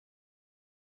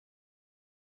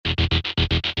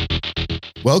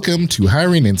Welcome to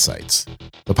Hiring Insights,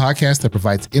 the podcast that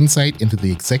provides insight into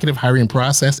the executive hiring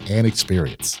process and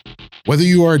experience. Whether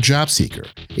you are a job seeker,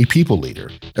 a people leader,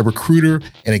 a recruiter,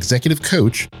 an executive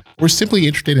coach, or simply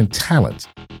interested in talent,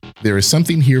 there is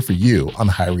something here for you on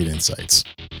Hiring Insights.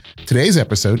 Today's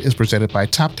episode is presented by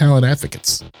Top Talent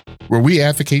Advocates, where we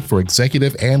advocate for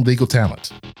executive and legal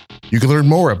talent. You can learn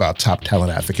more about Top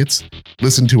Talent Advocates,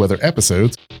 listen to other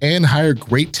episodes, and hire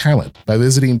great talent by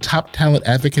visiting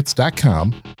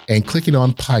toptalentadvocates.com and clicking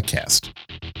on podcast.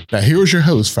 Now here is your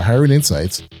host for Hiring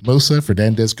Insights, Mosah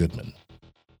Fernandez Goodman.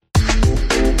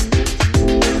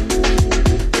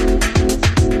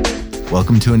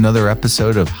 Welcome to another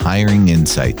episode of Hiring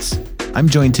Insights. I'm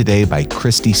joined today by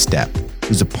Kristi Stepp,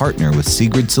 who's a partner with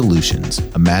Sigred Solutions,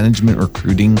 a management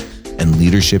recruiting and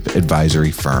leadership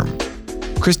advisory firm.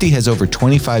 Kristi has over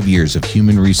 25 years of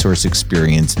human resource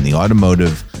experience in the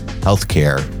automotive,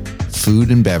 healthcare,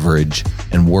 food and beverage,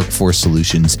 and workforce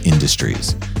solutions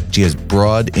industries. She has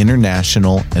broad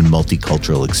international and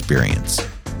multicultural experience.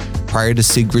 Prior to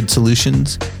Sigred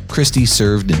Solutions, Kristi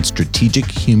served in strategic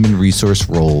human resource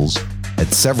roles at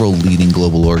several leading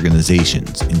global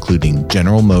organizations, including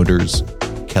General Motors,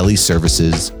 Kelly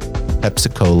Services,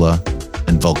 Pepsi-Cola,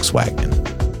 and Volkswagen.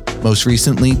 Most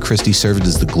recently, Kristi served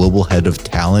as the global head of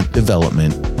talent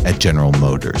development at General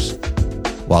Motors.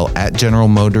 While at General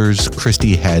Motors,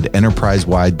 Kristi had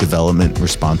enterprise-wide development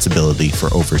responsibility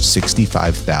for over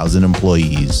 65,000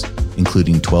 employees,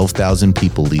 including 12,000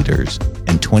 people leaders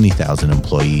and 20,000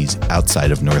 employees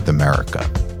outside of North America.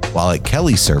 While at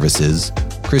Kelly Services,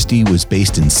 Kristi was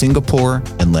based in Singapore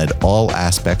and led all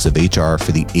aspects of HR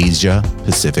for the Asia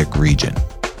Pacific region.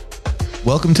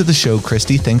 Welcome to the show,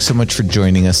 Kristi. Thanks so much for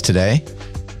joining us today.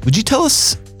 Would you tell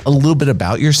us a little bit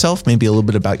about yourself, maybe a little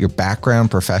bit about your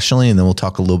background professionally, and then we'll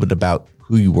talk a little bit about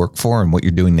who you work for and what you're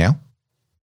doing now?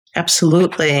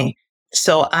 Absolutely.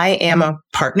 So I am a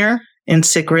partner in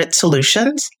Sigred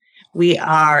Solutions. We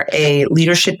are a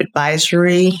leadership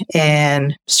advisory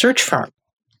and search firm.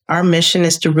 Our mission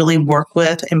is to really work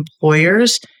with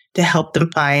employers to help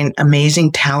them find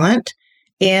amazing talent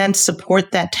and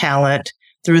support that talent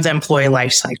through the employee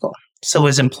life cycle. So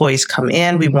as employees come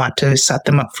in, we want to set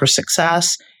them up for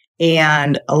success.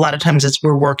 And a lot of times as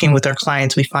we're working with our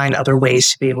clients, we find other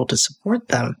ways to be able to support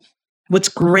them. What's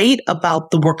great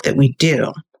about the work that we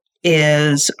do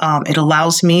is it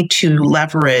allows me to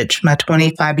leverage my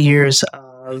 25 years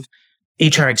of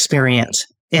HR experience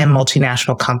in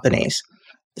multinational companies.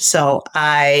 So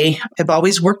I have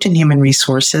always worked in human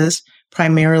resources,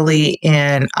 primarily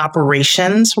in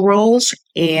operations roles,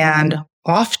 and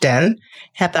often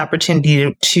had the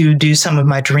opportunity to do some of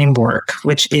my dream work,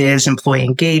 which is employee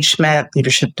engagement,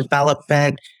 leadership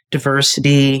development,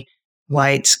 diversity,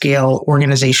 wide-scale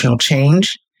organizational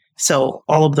change. So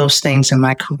all of those things in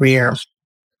my career.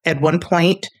 At one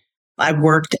point, I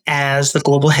worked as the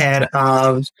global head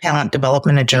of talent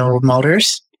development at General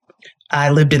Motors.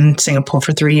 I lived in Singapore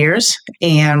for 3 years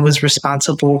and was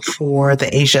responsible for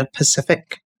the Asia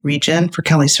Pacific region for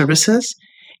Kelly Services.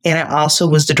 And I also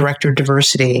was the director of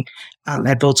diversity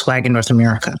at Volkswagen North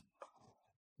America.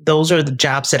 Those are the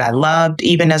jobs that I loved.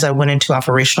 Even as I went into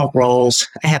operational roles,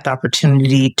 I had the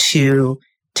opportunity to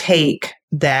take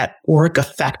that org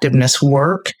effectiveness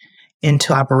work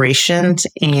into operations.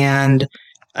 And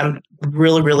I'm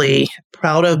really, really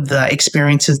proud of the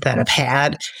experiences that I've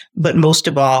had, but most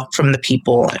of all from the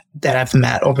people that I've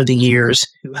met over the years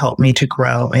who helped me to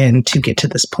grow and to get to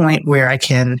this point where I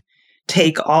can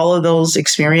take all of those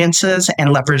experiences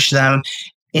and leverage them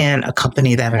in a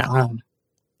company that I own.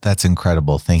 That's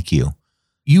incredible. Thank you.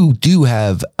 You do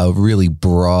have a really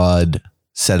broad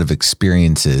set of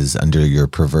experiences under your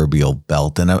proverbial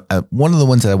belt. And one of the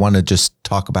ones that I want to just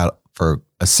talk about for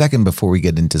a second before we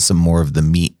get into some more of the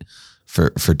meat for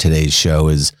today's show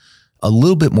is a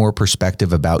little bit more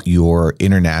perspective about your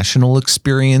international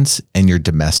experience and your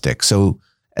domestic. So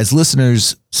as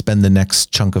listeners spend the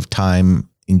next chunk of time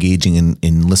engaging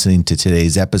in listening to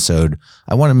today's episode,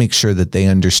 I want to make sure that they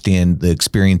understand the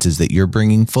experiences that you're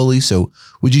bringing fully. So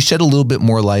would you shed a little bit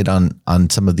more light on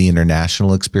some of the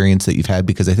international experience that you've had?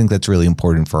 Because I think that's really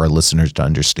important for our listeners to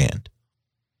understand.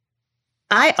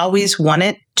 I always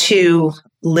wanted to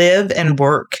live and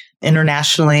work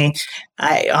internationally.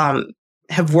 I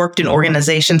have worked in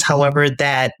organizations, however,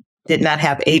 that did not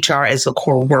have HR as the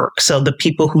core work. So the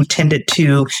people who tended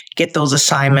to get those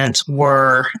assignments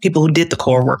were people who did the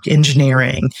core work,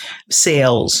 engineering,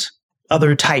 sales,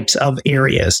 other types of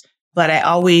areas. But I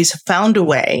always found a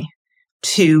way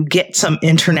to get some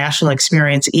international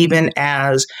experience, even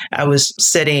as I was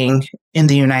sitting in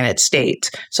the United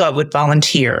States. So I would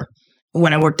volunteer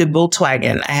When I worked at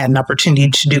Volkswagen, I had an opportunity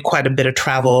to do quite a bit of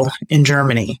travel in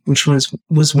Germany, which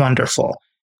was wonderful.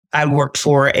 I worked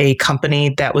for a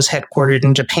company that was headquartered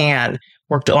in Japan,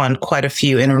 worked on quite a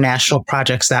few international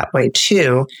projects that way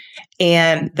too.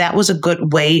 And that was a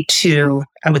good way to,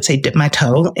 I would say, dip my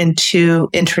toe into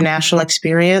international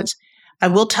experience. I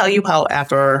will tell you,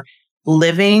 however,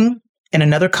 living in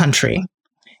another country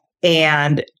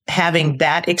and having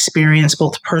that experience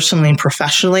both personally and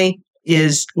professionally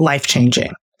is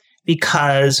life-changing,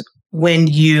 because when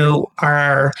you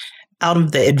are out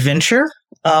of the adventure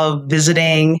of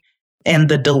visiting and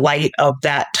the delight of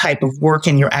that type of work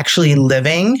and you're actually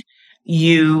living,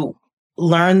 you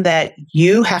learn that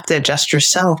you have to adjust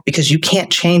yourself because you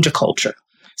can't change a culture.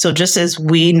 So just as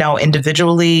we know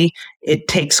individually, it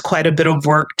takes quite a bit of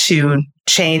work to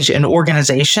change an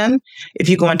organization. If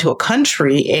you go into a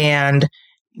country and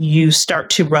you start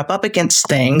to rub up against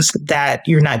things that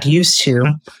you're not used to,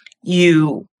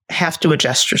 you have to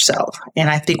adjust yourself. And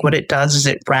I think what it does is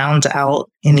it rounds out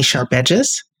any sharp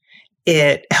edges.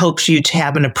 It helps you to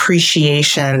have an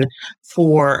appreciation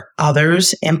for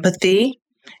others, empathy.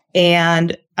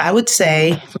 And I would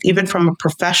say, even from a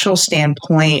professional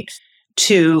standpoint,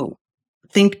 to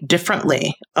think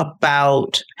differently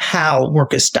about how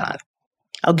work is done.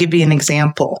 I'll give you an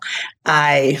example.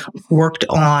 I worked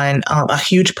on a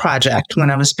huge project when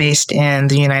I was based in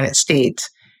the United States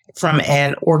from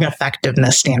an organ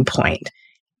effectiveness standpoint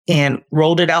and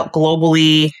rolled it out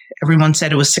globally. Everyone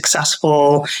said it was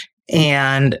successful.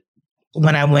 And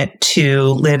when I went to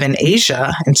live in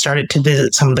Asia and started to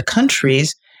visit some of the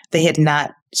countries, they had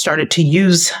not started to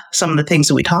use some of the things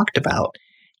that we talked about.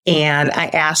 And I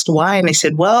asked why, and they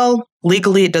said, well,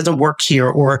 legally it doesn't work here,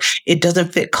 or it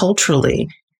doesn't fit culturally.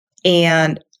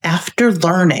 And after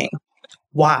learning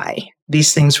why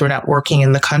these things were not working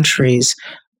in the countries,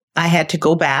 I had to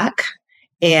go back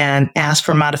and ask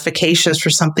for modifications for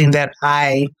something that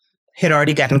I had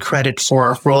already gotten credit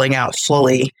for rolling out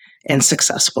fully and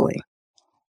successfully.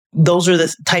 Those are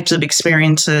the types of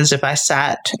experiences, if I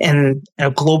sat in a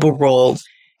global role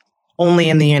only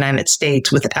in the United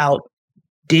States without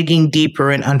digging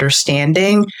deeper and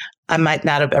understanding, I might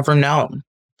not have ever known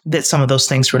that some of those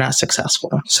things were not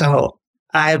successful. So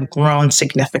I've grown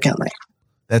significantly.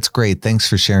 That's great. Thanks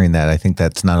for sharing that. I think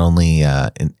that's not only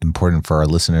important for our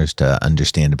listeners to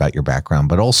understand about your background,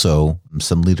 but also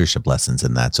some leadership lessons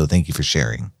in that. So thank you for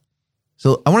sharing.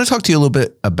 So I want to talk to you a little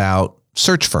bit about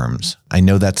search firms. I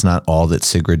know that's not all that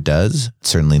Sigred does,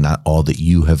 certainly not all that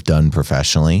you have done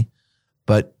professionally,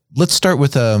 but let's start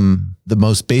with the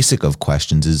most basic of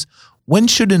questions is, when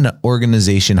should an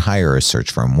organization hire a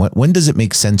search firm? When does it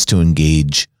make sense to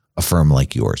engage a firm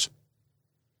like yours?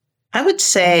 I would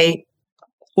say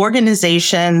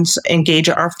organizations engage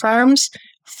our firms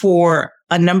for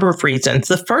a number of reasons.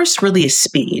 The first really is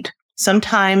speed.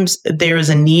 Sometimes there is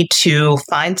a need to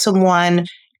find someone,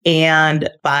 and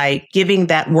by giving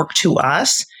that work to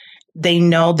us, they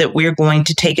know that we're going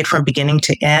to take it from beginning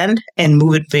to end and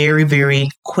move it very, very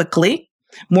quickly,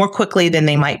 more quickly than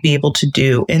they might be able to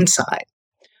do inside.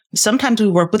 Sometimes we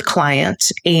work with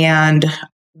clients and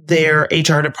their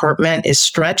HR department is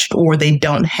stretched, or they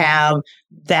don't have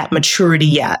that maturity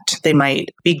yet. They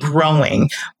might be growing,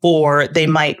 or they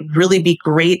might really be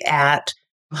great at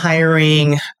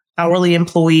hiring hourly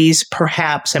employees,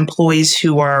 perhaps employees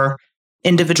who are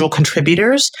individual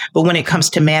contributors, but when it comes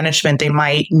to management, they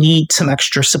might need some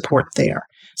extra support there.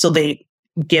 So they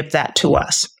give that to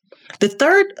us. The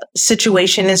third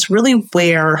situation is really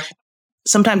where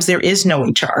sometimes there is no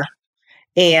HR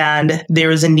and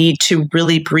there is a need to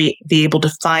really be able to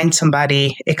find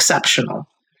somebody exceptional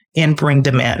and bring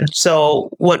them in. So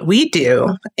what we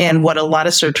do, and what a lot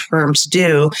of search firms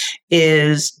do,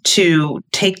 is to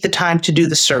take the time to do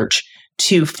the search,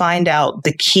 to find out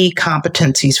the key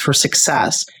competencies for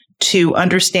success, to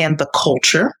understand the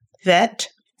culture fit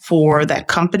for that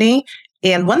company.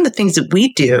 And one of the things that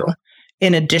we do,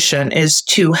 in addition, is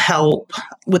to help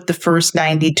with the first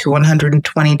 90 to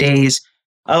 120 days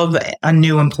of a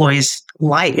new employee's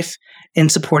life in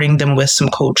supporting them with some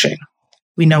coaching.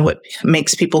 We know what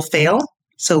makes people fail,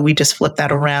 so we just flip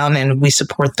that around and we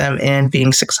support them in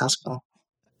being successful.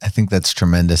 I think that's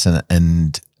tremendous.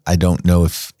 And I don't know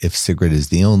if Sigred is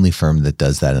the only firm that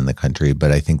does that in the country,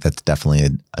 but I think that's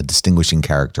definitely a distinguishing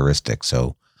characteristic.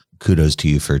 So kudos to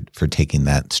you for taking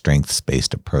that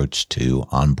strengths-based approach to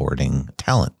onboarding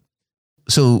talent.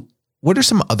 So what are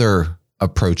some other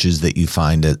approaches that you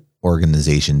find that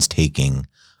organizations taking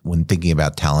when thinking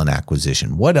about talent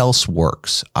acquisition? What else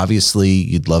works? Obviously,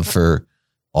 you'd love for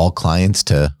all clients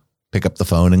to pick up the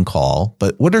phone and call,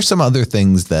 but what are some other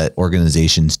things that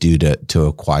organizations do to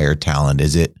acquire talent?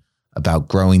 Is it about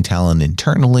growing talent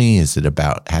internally? Is it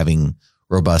about having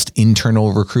robust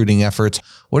internal recruiting efforts?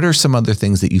 What are some other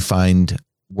things that you find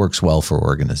works well for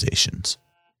organizations?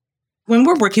 When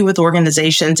we're working with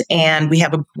organizations and we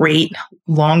have a great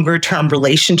longer term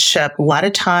relationship, a lot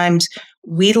of times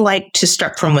we like to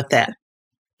start from within.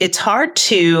 It's hard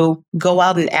to go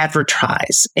out and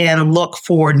advertise and look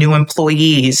for new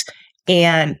employees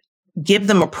and give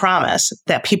them a promise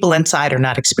that people inside are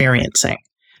not experiencing.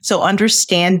 So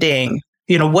understanding,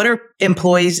 what are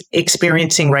employees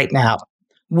experiencing right now?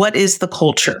 What is the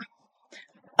culture?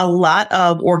 A lot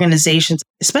of organizations,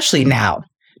 especially now,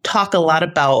 talk a lot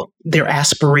about their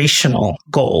aspirational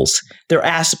goals, their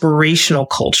aspirational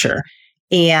culture.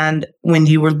 And when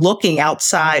you were looking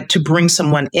outside to bring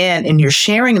someone in and you're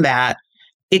sharing that,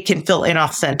 it can feel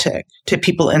inauthentic to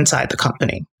people inside the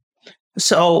company.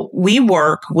 So we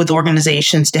work with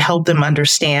organizations to help them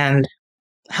understand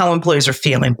how employees are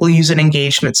feeling. We'll use an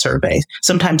engagement survey.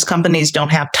 Sometimes companies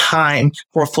don't have time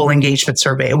for a full engagement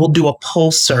survey. We'll do a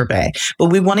pulse survey, but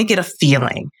we want to get a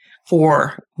feeling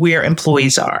for where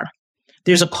employees are.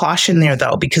 There's a caution there,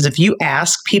 though, because if you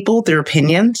ask people their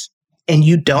opinions and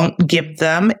you don't give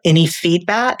them any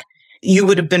feedback, you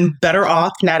would have been better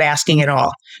off not asking at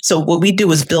all. So what we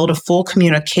do is build a full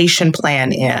communication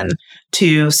plan in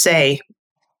to say,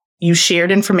 you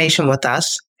shared information with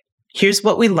us. Here's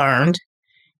what we learned.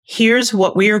 Here's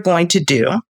what we are going to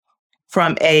do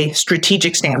from a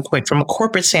strategic standpoint, from a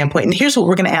corporate standpoint. And here's what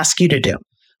we're going to ask you to do,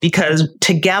 because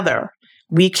together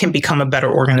we can become a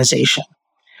better organization.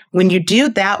 When you do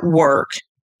that work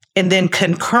and then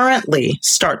concurrently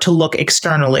start to look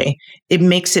externally, it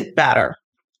makes it better.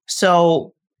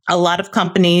 So a lot of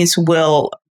companies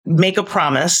will make a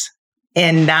promise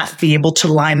and not be able to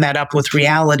line that up with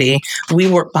reality. We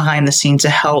work behind the scenes to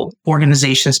help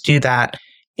organizations do that.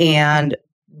 And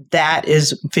that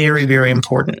is very, very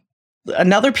important.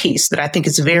 Another piece that I think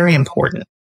is very important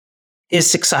is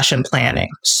succession planning.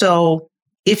 So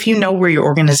if you know where your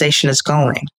organization is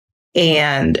going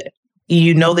and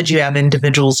you know that you have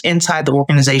individuals inside the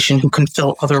organization who can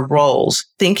fill other roles,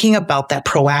 thinking about that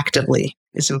proactively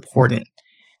is important.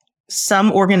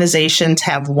 Some organizations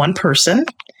have one person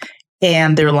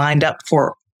and they're lined up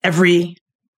for every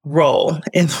role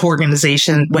in the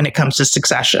organization when it comes to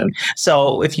succession.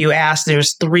 So if you ask,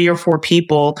 there's 3 or 4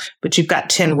 people, but you've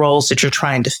got 10 roles that you're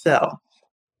trying to fill.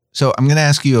 So I'm going to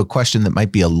ask you a question that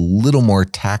might be a little more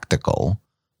tactical,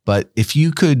 but if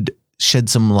you could shed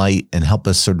some light and help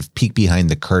us sort of peek behind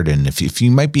the curtain, if you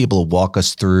might be able to walk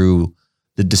us through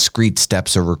the discrete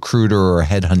steps a recruiter or a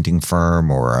headhunting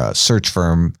firm or a search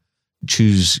firm,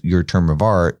 choose your term of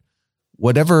art,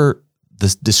 whatever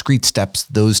the discrete steps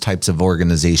those types of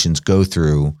organizations go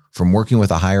through from working with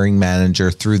a hiring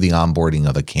manager through the onboarding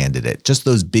of a candidate, just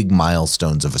those big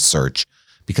milestones of a search.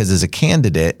 Because as a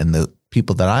candidate and the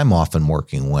people that I'm often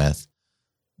working with,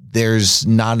 there's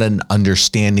not an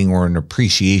understanding or an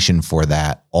appreciation for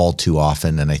that all too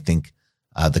often. And I think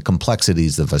the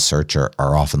complexities of a search are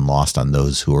often lost on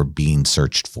those who are being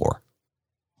searched for.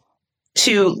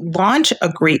 To launch a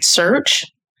great search,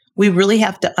 we really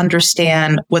have to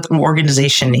understand what an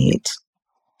organization needs.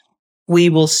 We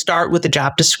will start with the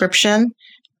job description,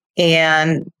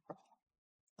 and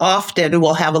often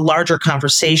we'll have a larger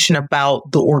conversation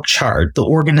about the org chart, the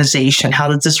organization. How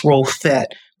does this role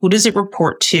fit? Who does it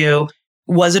report to?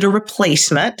 Was it a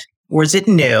replacement or is it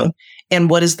new? And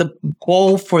what is the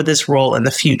goal for this role in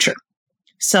the future?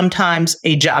 Sometimes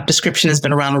a job description has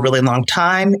been around a really long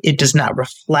time. It does not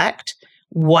reflect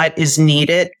what is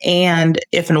needed. And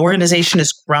if an organization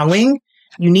is growing,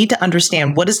 you need to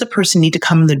understand, what does the person need to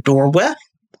come in the door with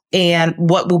and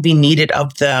what will be needed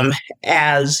of them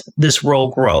as this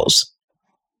role grows.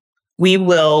 We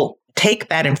will take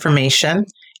that information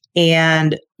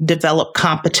and develop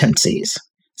competencies.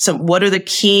 So what are the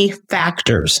key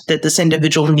factors that this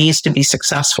individual needs to be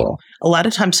successful? A lot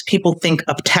of times people think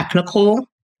of technical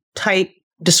type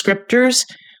descriptors.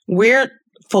 We're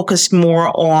focused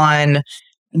more on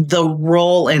the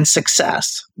role and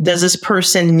success. Does this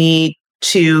person need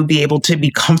to be able to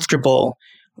be comfortable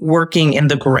working in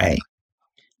the gray?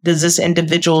 Does this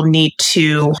individual need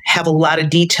to have a lot of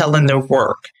detail in their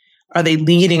work? Are they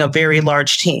leading a very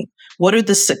large team? What are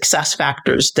the success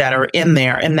factors that are in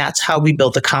there? And that's how we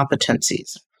build the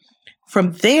competencies.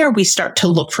 From there, we start to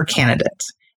look for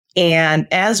candidates. And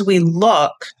as we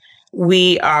look,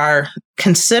 we are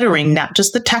considering not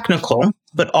just the technical,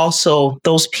 but also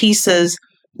those pieces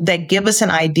that give us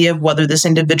an idea of whether this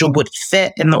individual would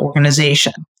fit in the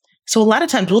organization. So a lot of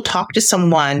times we'll talk to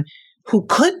someone who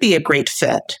could be a great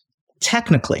fit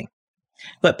technically,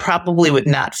 but probably would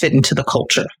not fit into the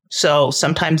culture. So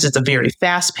sometimes it's a very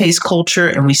fast-paced culture,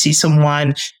 and we see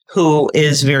someone who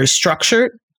is very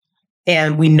structured,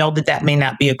 and we know that that may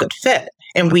not be a good fit.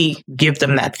 And we give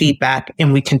them that feedback,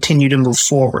 and we continue to move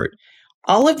forward.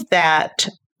 All of that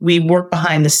we work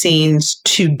behind the scenes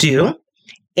to do.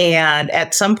 And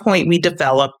at some point, we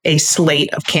develop a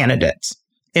slate of candidates,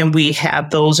 and we have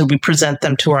those and we present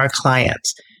them to our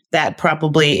clients. That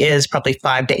probably is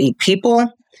 5 to 8 people.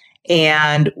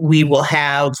 And we will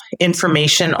have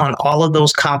information on all of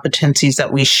those competencies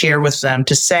that we share with them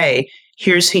to say,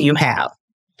 here's who you have.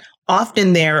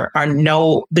 Often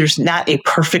there's not a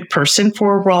perfect person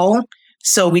for a role.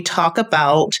 So we talk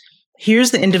about,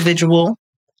 here's the individual,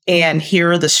 and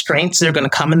here are the strengths they're going to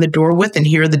come in the door with, and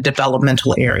here are the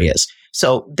developmental areas,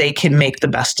 so they can make the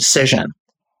best decision.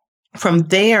 From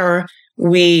there,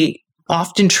 we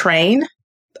often train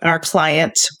our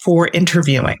clients for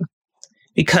interviewing,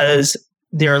 because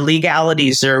there are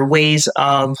legalities, there are ways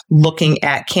of looking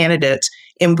at candidates,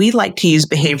 and we like to use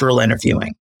behavioral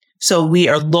interviewing. So we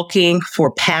are looking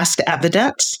for past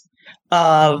evidence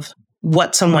of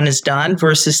what someone has done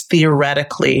versus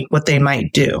theoretically what they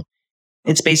might do.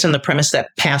 It's based on the premise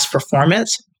that past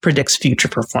performance predicts future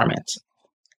performance.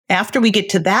 After we get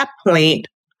to that point,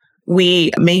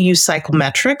 we may use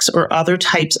psychometrics or other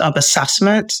types of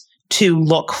assessments to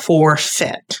look for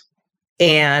fit.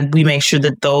 And we make sure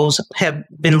that those have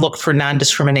been looked for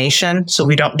non-discrimination. So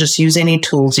we don't just use any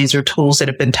tools. These are tools that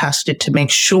have been tested to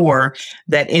make sure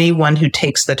that anyone who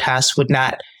takes the test would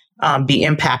not be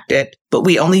impacted. But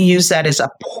we only use that as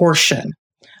a portion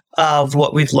of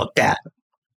what we've looked at.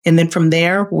 And then from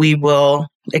there, we will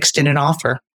extend an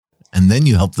offer. And then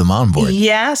you help them onboard.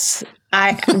 Yes,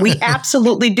 we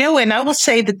absolutely do. And I will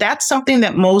say that that's something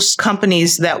that most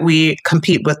companies that we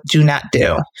compete with do not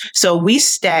do. So we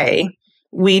stay.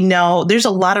 We know there's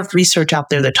a lot of research out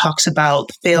there that talks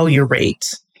about failure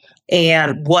rates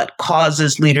and what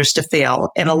causes leaders to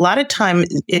fail. And a lot of time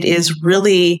it is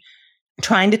really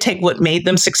trying to take what made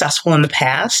them successful in the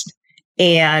past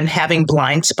and having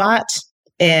blind spots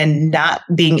and not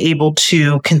being able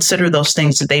to consider those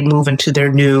things as they move into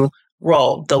their new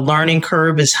role. The learning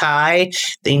curve is high.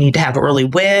 They need to have early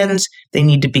wins. They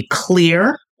need to be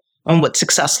clear on what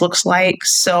success looks like.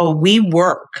 So we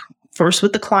work first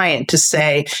with the client to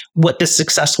say, what does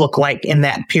success look like in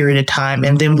that period of time?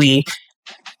 And then we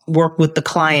work with the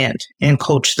client and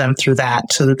coach them through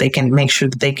that so that they can make sure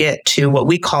that they get to what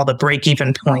we call the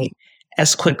break-even point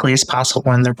as quickly as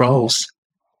possible in their roles.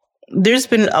 There's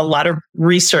been a lot of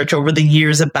research over the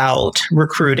years about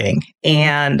recruiting,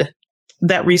 and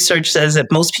that research says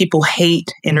that most people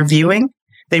hate interviewing.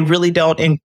 They really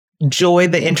don't enjoy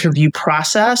the interview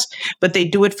process, but they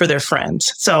do it for their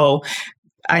friends. So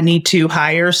I need to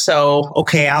hire, so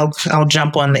okay, I'll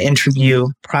jump on the interview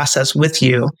process with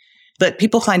you. But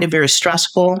people find it very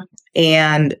stressful,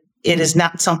 and it is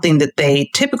not something that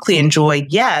they typically enjoy,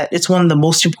 yet it's one of the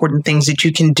most important things that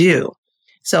you can do.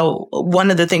 So one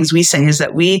of the things we say is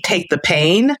that we take the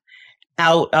pain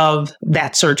out of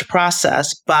that search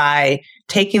process by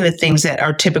taking the things that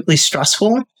are typically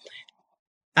stressful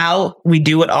out. We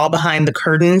do it all behind the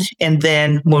curtain. And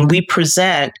then when we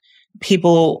present,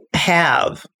 people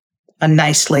have a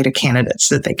nice slate of candidates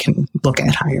that they can look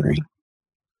at hiring.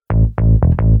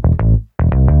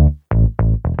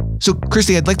 So,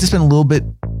 Kristi, I'd like to spend a little bit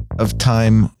of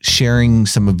time sharing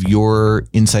some of your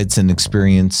insights and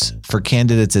experience for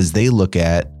candidates as they look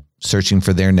at searching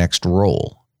for their next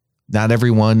role. Not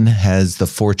everyone has the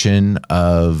fortune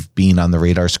of being on the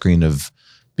radar screen of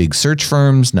big search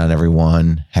firms. Not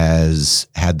everyone has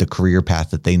had the career path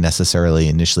that they necessarily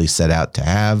initially set out to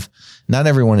have. Not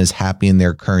everyone is happy in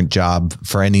their current job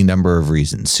for any number of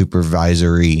reasons: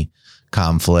 supervisory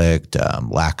conflict,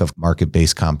 lack of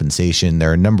market-based compensation.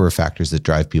 There are a number of factors that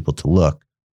drive people to look.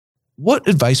 What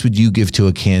advice would you give to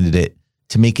a candidate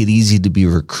to make it easy to be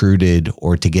recruited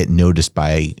or to get noticed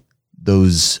by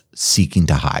those seeking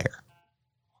to hire?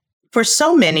 For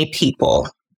so many people,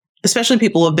 especially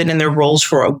people who have been in their roles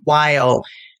for a while,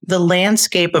 the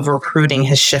landscape of recruiting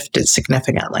has shifted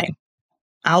significantly.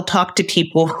 I'll talk to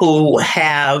people who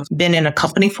have been in a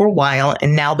company for a while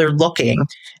and now they're looking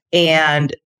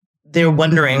and they're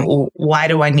wondering, well, why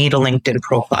do I need a LinkedIn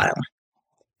profile?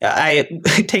 I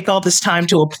take all this time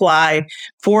to apply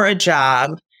for a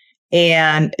job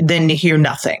and then to hear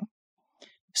nothing.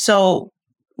 So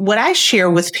what I share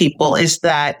with people is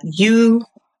that you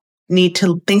need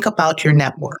to think about your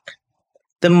network.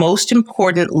 The most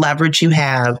important leverage you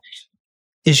have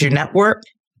is your network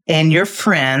and your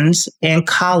friends and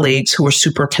colleagues who are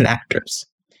super connectors.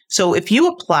 So if you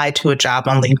apply to a job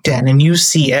on LinkedIn and you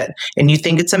see it and you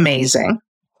think it's amazing,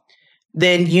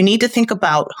 then you need to think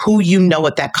about who you know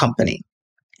at that company.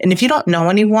 And if you don't know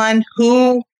anyone,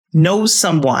 who knows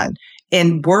someone,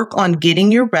 and work on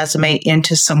getting your resume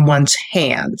into someone's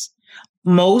hands.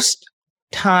 Most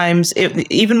times,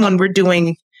 even when we're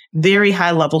doing very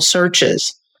high level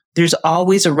searches, there's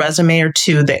always a resume or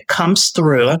two that comes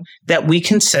through that we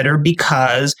consider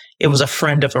because it was a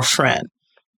friend of a friend.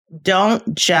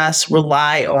 Don't just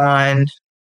rely on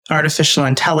artificial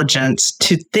intelligence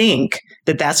to think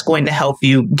that that's going to help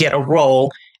you get a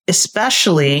role,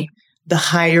 especially the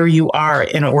higher you are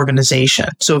in an organization.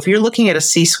 So if you're looking at a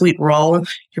C-suite role,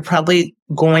 you're probably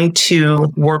going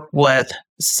to work with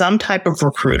some type of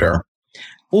recruiter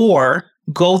or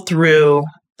go through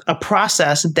a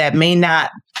process that may not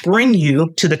bring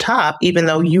you to the top, even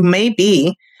though you may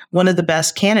be one of the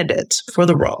best candidates for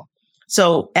the role.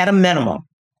 So at a minimum,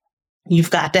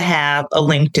 you've got to have a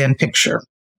LinkedIn picture.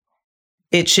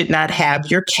 It should not have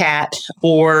your cat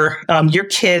or your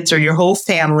kids or your whole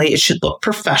family. It should look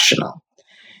professional.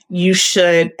 You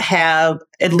should have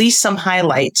at least some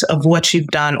highlights of what you've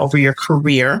done over your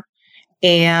career,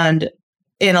 and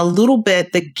in a little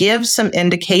bit that gives some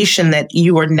indication that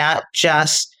you are not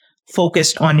just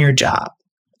focused on your job.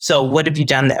 So what have you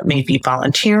done that may be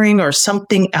volunteering or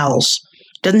something else?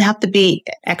 Doesn't have to be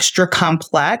extra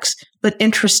complex, but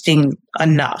interesting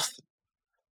enough.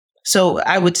 So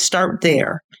I would start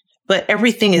there, but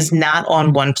everything is not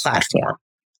on one platform.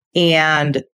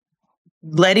 And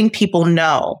letting people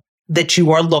know that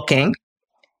you are looking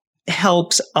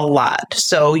helps a lot.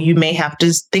 So you may have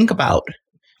to think about,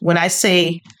 when I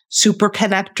say super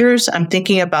connectors, I'm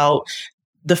thinking about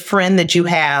the friend that you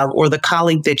have or the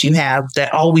colleague that you have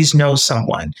that always knows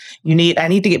someone. I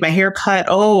need to get my hair cut.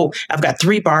 Oh, I've got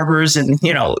 3 barbers, and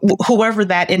whoever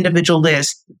that individual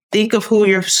is, think of who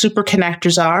your super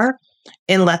connectors are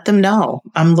and let them know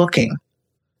I'm looking.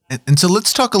 And so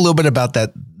let's talk a little bit about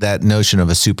that notion of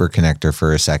a super connector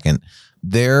for a second.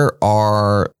 There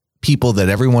are people that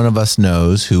every one of us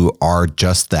knows who are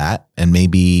just that, and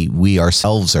maybe we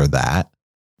ourselves are that.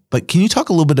 But can you talk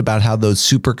a little bit about how those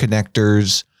super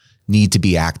connectors need to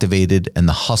be activated and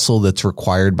the hustle that's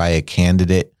required by a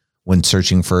candidate when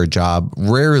searching for a job?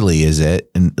 Rarely is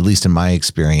it, and at least in my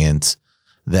experience,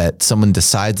 that someone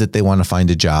decides that they want to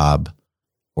find a job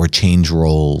or change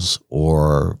roles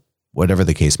or whatever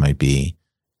the case might be,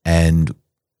 and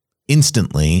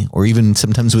instantly, or even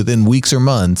sometimes within weeks or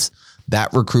months,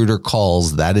 that recruiter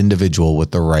calls that individual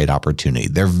with the right opportunity.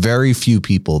 There are very few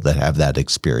people that have that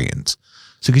experience.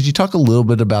 So could you talk a little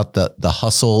bit about the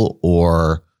hustle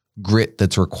or grit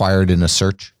that's required in a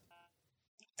search?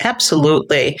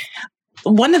 Absolutely.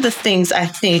 One of the things I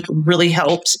think really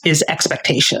helps is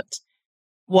expectations.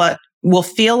 What will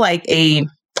feel like a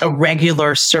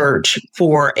regular search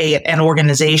for an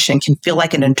organization can feel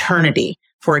like an eternity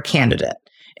for a candidate,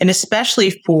 and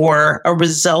especially for a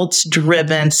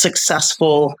results-driven,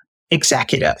 successful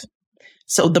executive.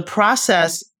 So the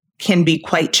process can be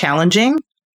quite challenging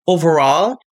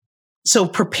overall. So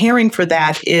preparing for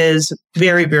that is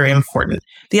very, very important.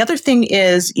 The other thing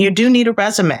is you do need a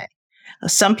resume.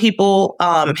 Some people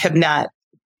have not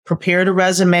prepared a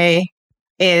resume,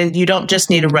 and you don't just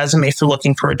need a resume for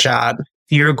looking for a job.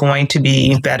 You're going to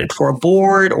be vetted for a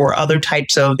board or other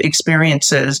types of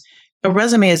experiences. A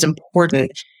resume is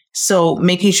important. So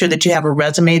making sure that you have a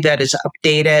resume that is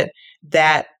updated,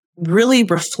 that really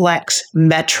reflects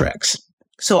metrics.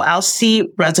 So I'll see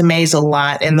resumes a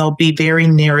lot, and they'll be very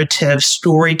narrative,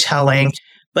 storytelling,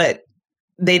 but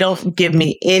they don't give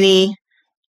me any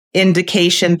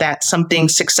indication that something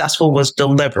successful was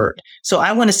delivered. So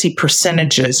I want to see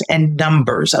percentages and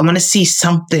numbers. I want to see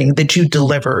something that you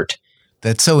delivered.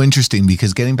 That's so interesting,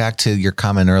 because getting back to your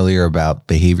comment earlier about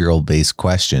behavioral based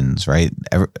questions, right?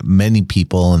 Many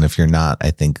people, and if you're not,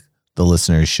 I think the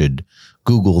listeners should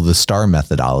Google the STAR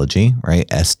methodology, right?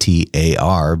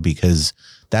 STAR, because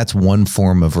that's one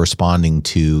form of responding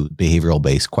to behavioral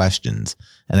based questions.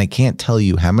 And I can't tell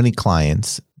you how many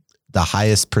clients, the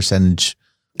highest percentage,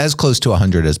 as close to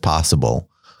 100 as possible,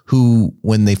 who,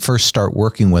 when they first start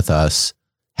working with us,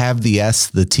 have the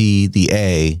S, the T, the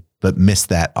A, but miss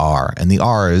that R. And the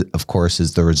R, of course,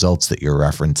 is the results that you're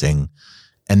referencing.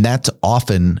 And that's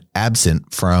often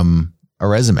absent from a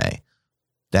resume.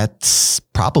 That's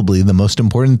probably the most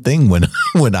important thing when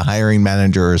a hiring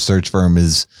manager or a search firm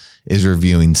is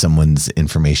reviewing someone's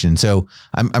information. So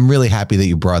I'm really happy that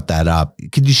you brought that up.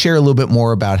 Could you share a little bit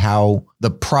more about how the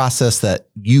process that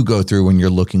you go through when you're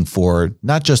looking for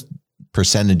not just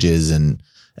percentages and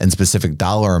and specific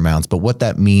dollar amounts, but what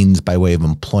that means by way of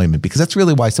employment, because that's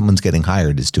really why someone's getting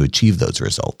hired, is to achieve those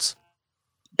results.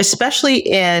 Especially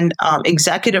in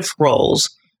executive roles,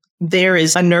 there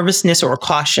is a nervousness or a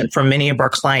caution from many of our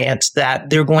clients that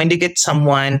they're going to get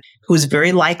someone who's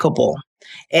very likable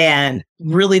and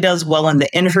really does well in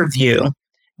the interview,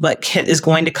 but is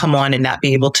going to come on and not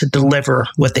be able to deliver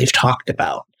what they've talked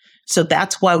about. So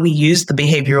that's why we use the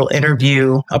behavioral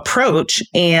interview approach.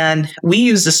 And we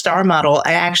use the STAR model.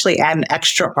 I actually add an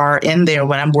extra R in there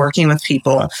when I'm working with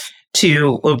people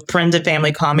friends and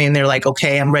family call me and they're like,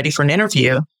 okay, I'm ready for an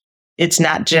interview. It's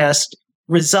not just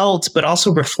results, but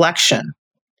also reflection,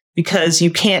 because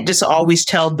you can't just always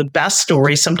tell the best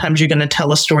story. Sometimes you're going to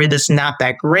tell a story that's not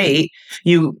that great.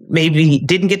 You maybe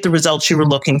didn't get the results you were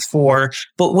looking for,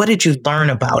 but what did you learn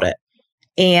about it?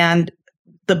 And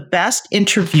the best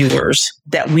interviewers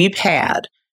that we've had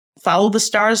follow the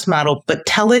STARS model, but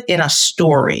tell it in a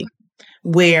story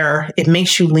where it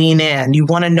makes you lean in. You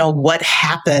want to know what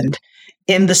happened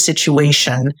in the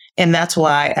situation. And that's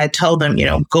why I tell them,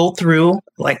 go through,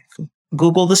 like,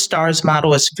 Google the STARS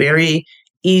model. It's very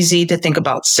easy to think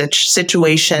about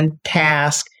situation,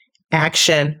 task,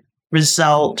 action,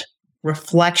 result,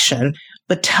 reflection,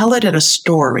 but tell it in a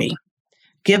story.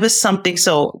 Give us something.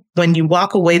 So when you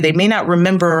walk away, they may not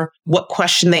remember what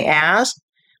question they asked,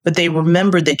 but they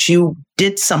remember that you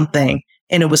did something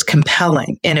and it was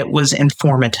compelling and it was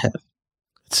informative.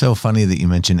 It's so funny that you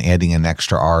mentioned adding an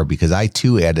extra R, because I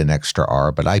too add an extra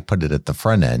R, but I put it at the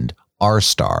front end, R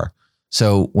star.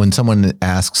 So when someone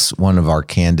asks one of our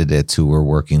candidates who we're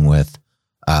working with,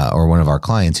 or one of our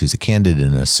clients who's a candidate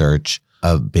in a search,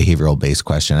 a behavioral based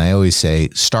question, I always say,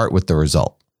 start with the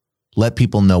result. Let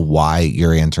people know why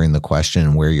you're answering the question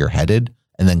and where you're headed,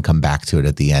 and then come back to it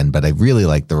at the end. But I really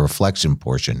like the reflection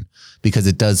portion because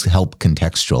it does help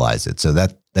contextualize it. So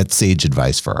that's sage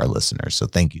advice for our listeners. So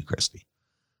thank you, Kristi.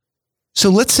 So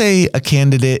let's say a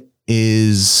candidate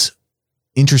is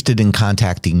interested in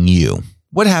contacting you.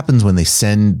 What happens when they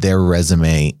send their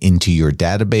resume into your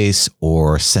database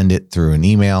or send it through an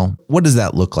email? What does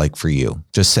that look like for you?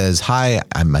 Just says, hi,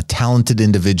 I'm a talented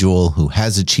individual who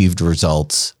has achieved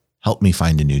results. Help me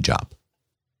find a new job.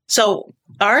 So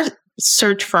our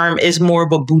search firm is more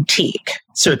of a boutique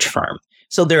search firm.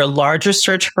 So there are larger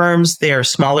search firms, there are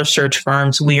smaller search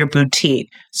firms. We are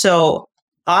boutique. So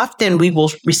often we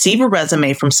will receive a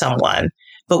resume from someone,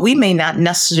 but we may not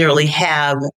necessarily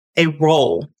have a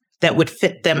role that would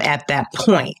fit them at that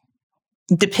point.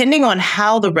 Depending on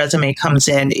how the resume comes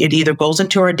in, it either goes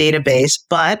into our database,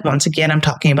 but once again, I'm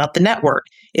talking about the network.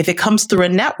 If it comes through a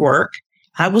network,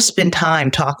 I will spend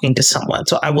time talking to someone.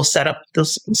 So I will set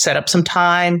up some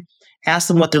time, ask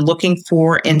them what they're looking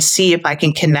for, and see if I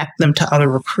can connect them to other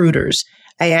recruiters.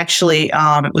 I actually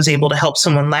was able to help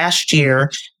someone last year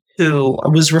who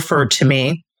was referred to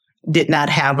me, did not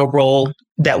have a role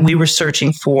that we were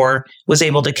searching for, was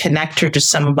able to connect her to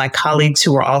some of my colleagues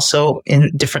who were also in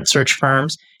different search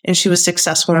firms, and she was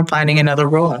successful in finding another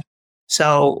role.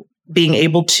 So being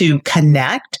able to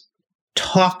connect,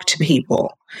 talk to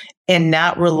people, and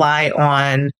not rely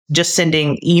on just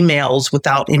sending emails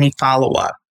without any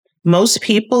follow-up. Most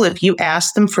people, if you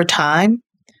ask them for time,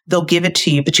 they'll give it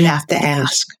to you, but you have to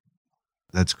ask.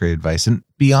 That's great advice. And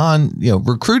beyond,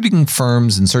 recruiting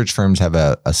firms and search firms have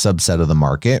a subset of the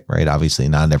market, right? Obviously,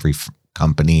 not every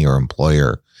company or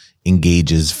employer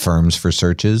engages firms for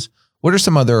searches. What are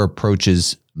some other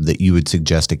approaches that you would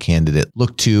suggest a candidate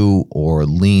look to or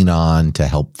lean on to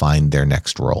help find their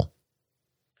next role?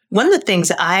 One of the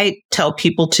things I tell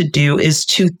people to do is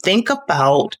to think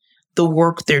about the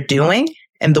work they're doing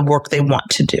and the work they want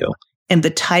to do and the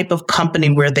type of company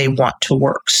where they want to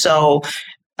work. So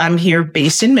I'm here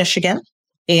based in Michigan,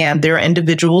 and there are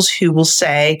individuals who will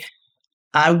say,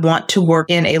 I want to work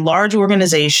in a large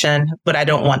organization, but I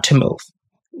don't want to move.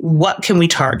 What can we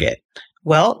target?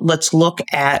 Well, let's look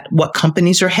at what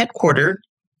companies are headquartered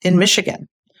in Michigan.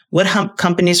 What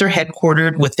companies are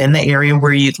headquartered within the area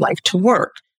where you'd like to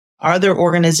work? Are there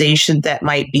organizations that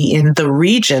might be in the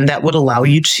region that would allow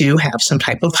you to have some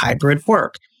type of hybrid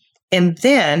work? And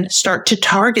then start to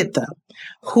target them.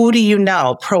 Who do you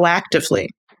know proactively?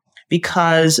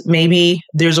 Because maybe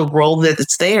there's a role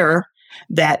that's there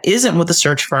that isn't with a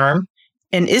search firm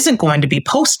and isn't going to be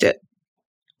posted,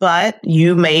 but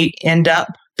you may end up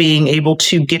being able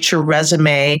to get your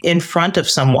resume in front of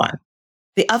someone.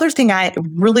 The other thing I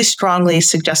really strongly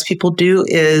suggest people do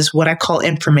is what I call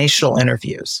informational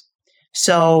interviews.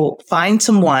 So find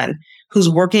someone who's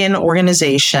working in an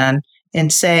organization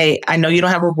and say, I know you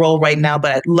don't have a role right now,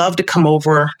 but I'd love to come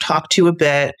over, talk to you a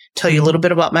bit, tell you a little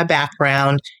bit about my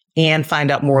background, and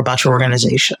find out more about your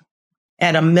organization.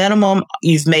 At a minimum,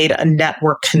 you've made a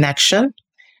network connection.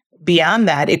 Beyond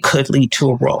that, it could lead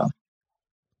to a role.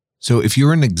 So if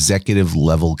you're an executive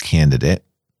level candidate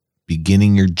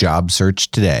beginning your job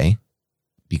search today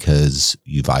because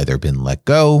you've either been let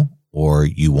go or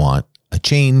you want a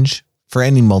change for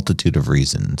any multitude of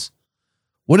reasons,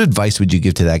 what advice would you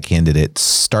give to that candidate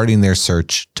starting their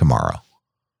search tomorrow?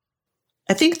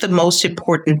 I think the most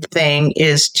important thing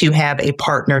is to have a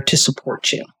partner to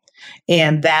support you.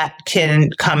 And that can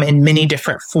come in many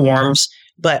different forms,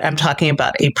 but I'm talking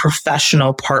about a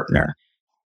professional partner.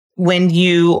 When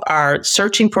you are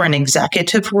searching for an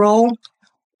executive role,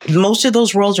 most of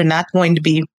those roles are not going to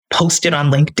be posted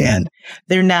on LinkedIn.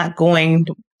 They're not going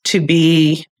to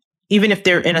be, even if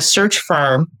they're in a search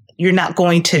firm, you're not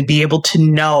going to be able to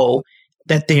know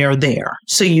that they are there.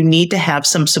 So you need to have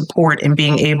some support in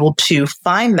being able to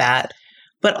find that.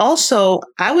 But also,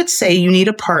 I would say you need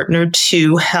a partner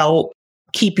to help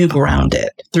keep you grounded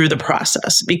through the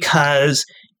process. Because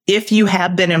if you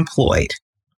have been employed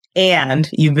and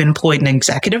you've been employed in an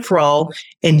executive role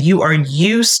and you are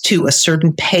used to a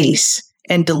certain pace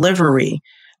and delivery,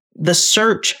 the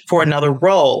search for another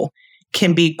role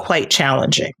can be quite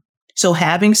challenging. So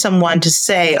having someone to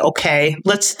say, okay,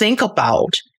 let's think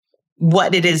about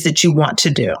what it is that you want to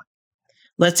do.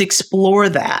 Let's explore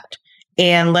that.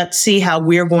 And let's see how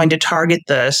we're going to target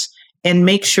this and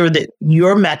make sure that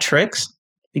your metrics,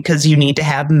 because you need to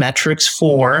have metrics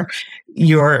for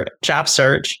your job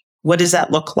search, what does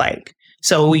that look like?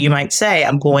 So you might say,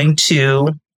 I'm going to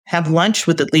have lunch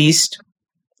with at least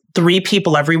 3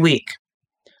 people every week.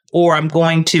 Or I'm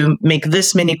going to make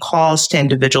this many calls to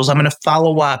individuals. I'm going to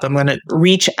follow up. I'm going to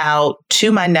reach out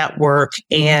to my network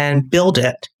and build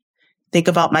it. Think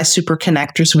about my super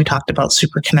connectors. We talked about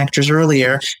super connectors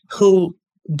earlier. Who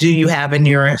do you have in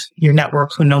your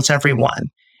network who knows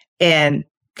everyone? And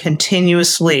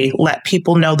continuously let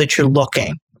people know that you're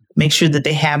looking. Make sure that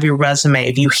they have your resume.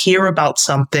 If you hear about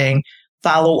something,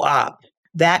 follow up.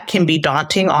 That can be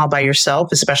daunting all by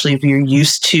yourself, especially if you're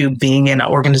used to being in an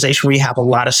organization where you have a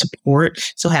lot of support.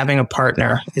 So having a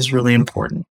partner is really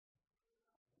important.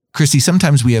 Kristi,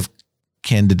 sometimes we have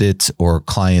candidates or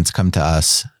clients come to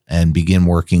us and begin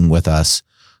working with us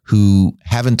who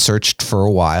haven't searched for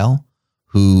a while,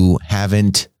 who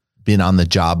haven't been on the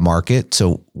job market.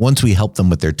 So once we help them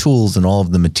with their tools and all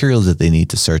of the materials that they need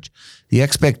to search, the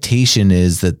expectation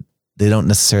is that they don't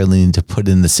necessarily need to put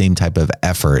in the same type of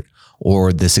effort,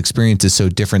 or this experience is so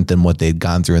different than what they'd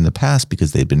gone through in the past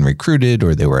because they'd been recruited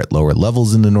or they were at lower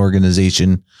levels in an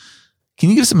organization. Can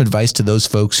you give some advice to those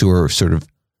folks who are sort of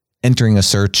entering a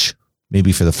search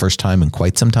maybe for the first time in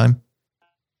quite some time?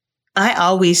 I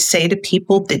always say to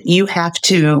people that you have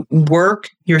to work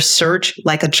your search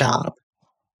like a job.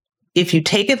 If you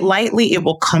take it lightly, it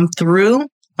will come through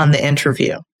on the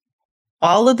interview.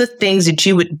 All of the things that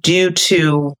you would do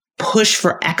to push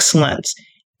for excellence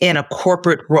in a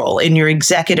corporate role, in your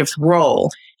executive role,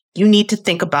 you need to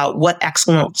think about what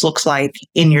excellence looks like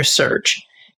in your search.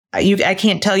 I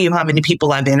can't tell you how many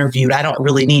people I've interviewed. I don't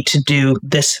really need to do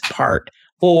this part,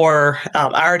 or I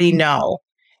already know.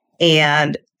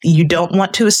 And you don't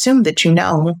want to assume that you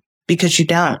know, because you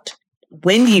don't.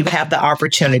 When you have the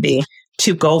opportunity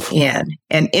to go in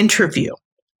and interview,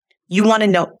 you want to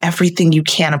know everything you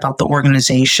can about the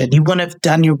organization. You want to have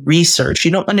done your research.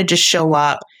 You don't want to just show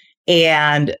up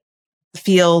and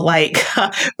feel like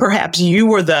perhaps you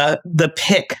were the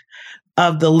pick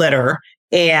of the litter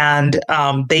and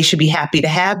they should be happy to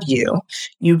have you.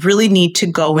 You really need to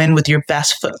go in with your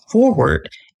best foot forward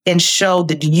and show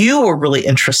that you are really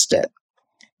interested.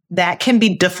 That can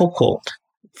be difficult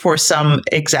for some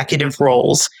executive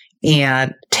roles,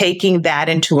 and taking that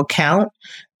into account,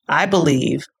 I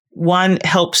believe, one,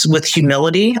 helps with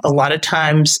humility. A lot of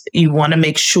times you want to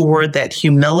make sure that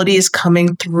humility is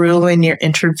coming through in your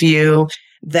interview,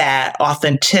 that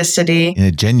authenticity. In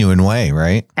a genuine way,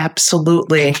 right?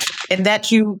 Absolutely. And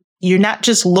that you're not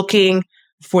just looking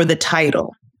for the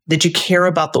title, that you care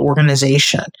about the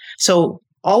organization. So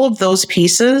all of those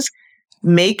pieces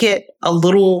make it a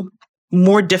little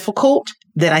more difficult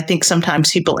than I think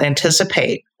sometimes people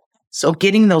anticipate. So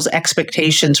getting those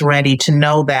expectations ready to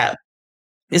know that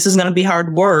this is going to be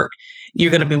hard work.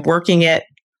 You're going to be working it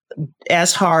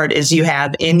as hard as you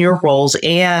have in your roles,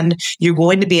 and you're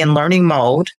going to be in learning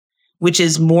mode, which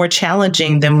is more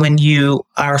challenging than when you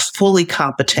are fully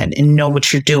competent and know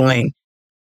what you're doing.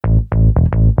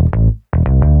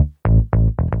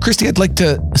 Kristi, I'd like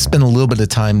to spend a little bit of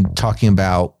time talking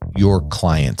about your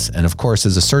clients. And of course,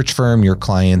 as a search firm, your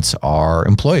clients are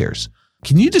employers.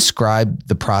 Can you describe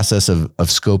the process of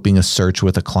scoping a search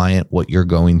with a client, what you're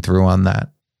going through on that?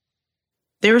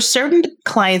 There are certain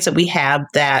clients that we have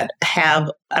that have,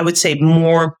 I would say,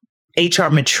 more HR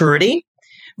maturity,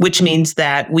 which means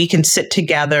that we can sit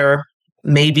together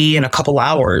maybe in a couple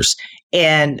hours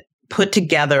and put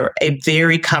together a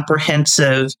very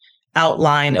comprehensive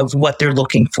outline of what they're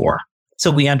looking for. So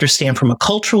we understand from a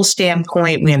cultural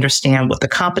standpoint, we understand what the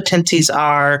competencies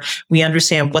are, we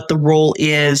understand what the role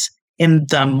is in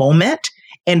the moment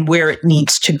and where it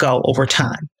needs to go over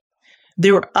time.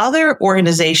 There are other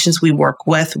organizations we work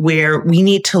with where we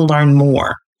need to learn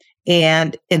more.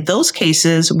 And in those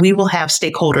cases, we will have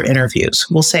stakeholder interviews.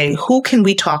 We'll say, who can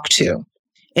we talk to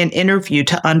and interview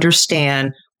to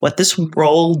understand what this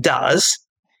role does,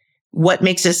 what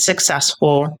makes it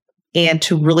successful, and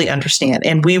to really understand.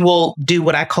 And we will do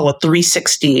what I call a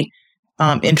 360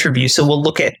 interview. So we'll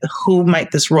look at who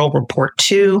might this role report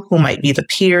to, who might be the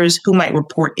peers, who might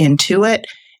report into it.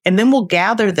 And then we'll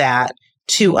gather that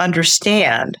to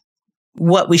understand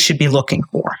what we should be looking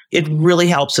for. It really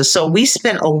helps us. So we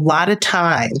spend a lot of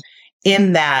time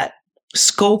in that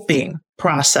scoping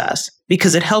process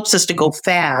because it helps us to go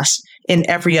fast in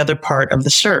every other part of the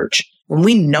search. When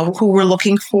we know who we're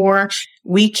looking for,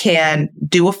 we can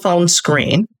do a phone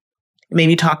screen,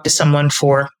 maybe talk to someone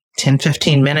for 10,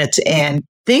 15 minutes and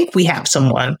think we have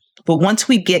someone. But once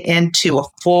we get into a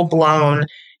full-blown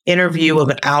interview of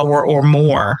an hour or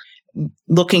more,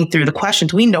 looking through the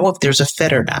questions, we know if there's a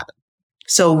fit or not.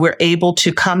 So we're able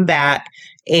to come back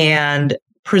and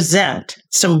present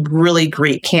some really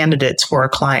great candidates for our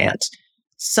clients.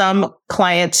 Some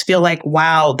clients feel like,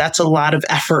 wow, that's a lot of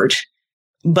effort.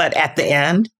 But at the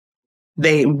end,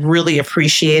 they really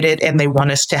appreciate it and they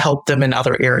want us to help them in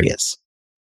other areas.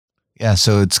 Yeah,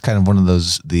 so it's kind of one of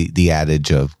those, the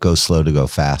adage of go slow to go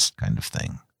fast kind of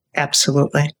thing.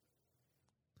 Absolutely.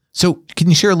 So can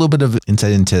you share a little bit of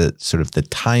insight into sort of the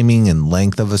timing and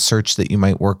length of a search that you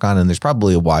might work on? And there's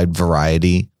probably a wide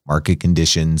variety, market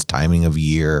conditions, timing of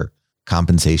year,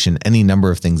 compensation, any number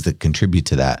of things that contribute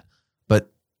to that. But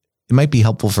it might be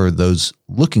helpful for those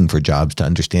looking for jobs to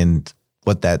understand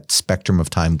what that spectrum of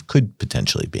time could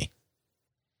potentially be.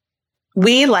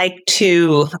 We like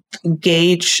to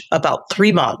gauge about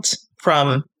 3 months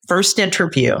from first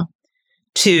interview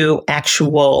to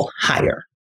actual hire.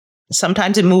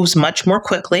 Sometimes it moves much more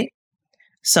quickly.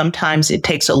 Sometimes it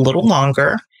takes a little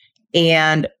longer.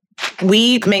 And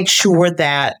we make sure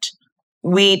that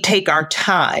we take our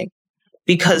time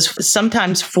because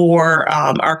sometimes for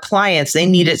our clients, they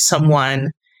needed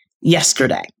someone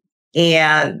yesterday.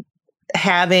 And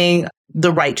having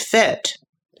the right fit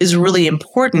is really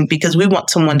important because we want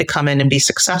someone to come in and be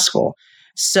successful.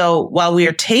 So while we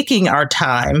are taking our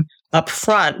time up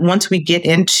front, once we get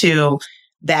into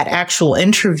that actual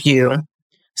interview,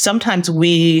 sometimes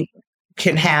we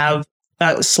can have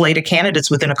a slate of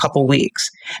candidates within a couple weeks.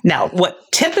 Now,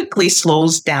 what typically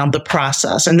slows down the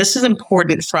process, and this is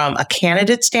important from a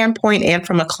candidate standpoint and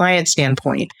from a client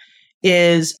standpoint,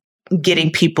 is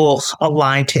getting people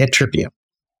aligned to interview.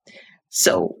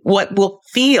 So what will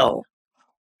feel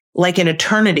like an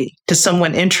eternity to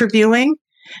someone interviewing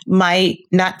might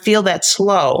not feel that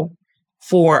slow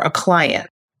for a client.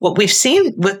 What we've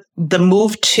seen with the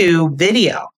move to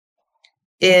video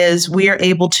is we are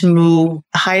able to move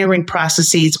hiring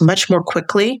processes much more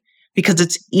quickly because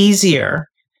it's easier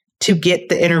to get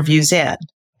the interviews in.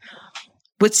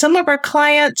 With some of our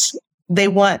clients, they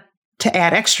want to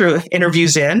add extra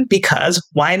interviews in because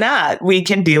why not? We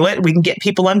can do it. We can get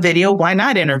people on video. Why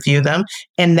not interview them?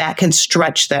 And that can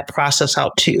stretch that process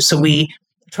out too. So we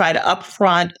try to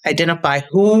upfront identify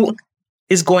who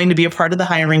is going to be a part of the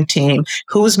hiring team,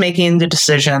 who is making the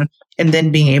decision, and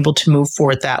then being able to move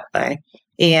forward that way.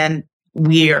 And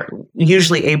we are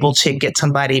usually able to get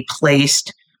somebody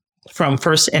placed from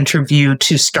first interview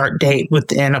to start date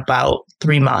within about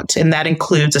 3 months. And that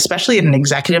includes, especially at an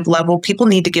executive level, people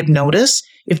need to give notice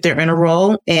if they're in a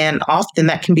role, and often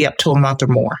that can be up to a month or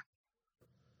more.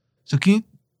 So can you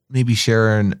maybe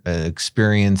share an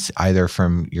experience either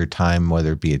from your time,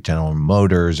 whether it be at General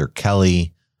Motors or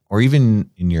Kelly, or even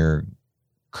in your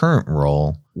current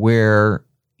role, where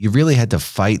you really had to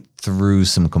fight through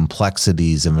some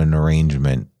complexities of an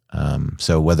arrangement?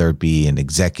 So whether it be an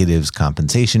executive's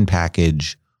compensation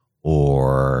package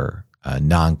or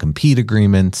non-compete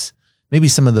agreements, maybe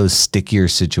some of those stickier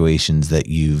situations that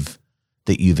you've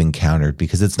encountered,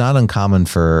 because it's not uncommon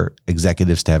for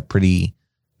executives to have pretty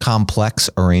complex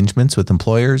arrangements with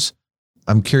employers.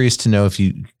 I'm curious to know if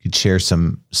you could share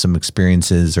some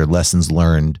experiences or lessons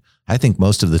learned. I think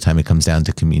most of the time it comes down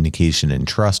to communication and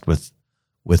trust with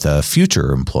a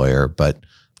future employer, but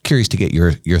curious to get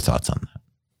your thoughts on that.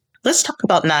 Let's talk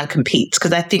about non-competes,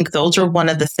 because I think those are one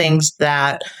of the things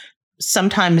that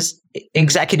sometimes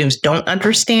executives don't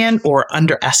understand or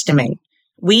underestimate.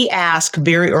 We ask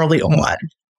very early on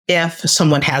if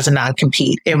someone has a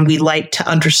non-compete, and we like to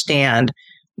understand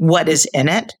what is in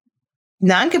it.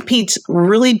 Non-competes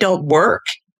really don't work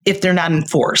if they're not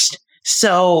enforced.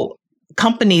 So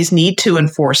companies need to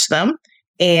enforce them,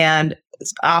 and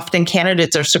often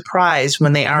candidates are surprised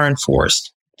when they are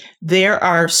enforced. There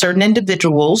are certain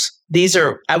individuals, these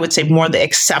are, I would say, more the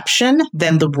exception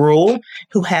than the rule,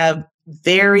 who have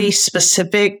very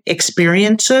specific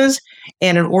experiences,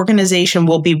 and an organization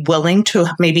will be willing to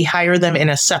maybe hire them in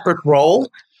a separate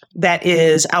role that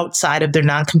is outside of their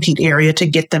non-compete area to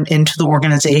get them into the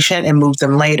organization and move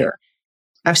them later.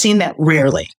 I've seen that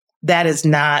rarely. That is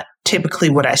not typically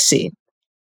what I see.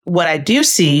 What I do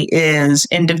see is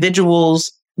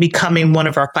individuals becoming one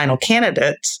of our final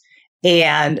candidates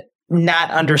and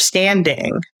not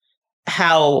understanding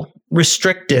how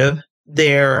restrictive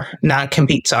their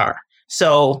non-competes are.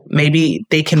 So maybe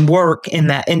they can work in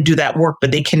that and do that work,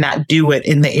 but they cannot do it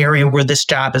in the area where this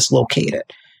job is located.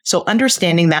 So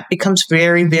understanding that becomes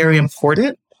very, very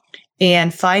important,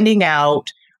 and finding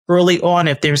out early on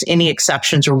if there's any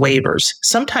exceptions or waivers.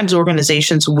 Sometimes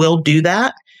organizations will do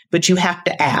that, but you have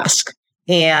to ask.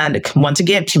 And once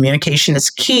again, communication is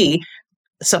key.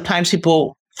 Sometimes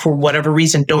people, for whatever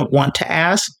reason, don't want to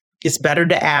ask. It's better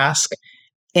to ask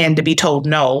and to be told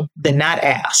no than not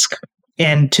ask,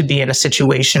 and to be in a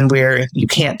situation where you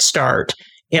can't start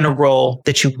in a role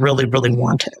that you really, really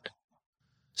wanted.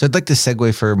 So I'd like to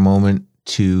segue for a moment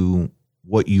to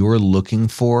what you're looking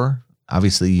for.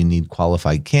 Obviously, you need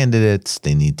qualified candidates.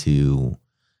 They need to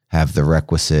have the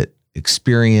requisite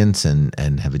experience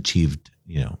and have achieved,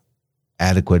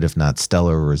 adequate, if not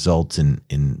stellar, results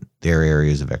in their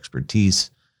areas of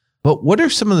expertise. But what are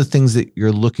some of the things that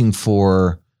you're looking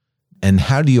for, and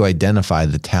how do you identify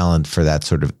the talent for that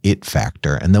sort of it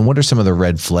factor? And then what are some of the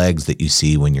red flags that you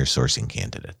see when you're sourcing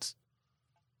candidates?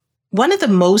 One of the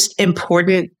most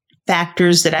important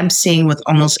factors that I'm seeing with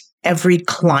almost every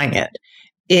client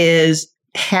is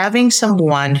having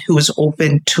someone who is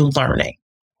open to learning.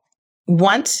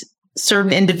 Once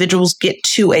certain individuals get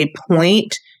to a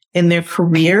point in their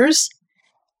careers,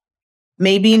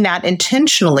 maybe not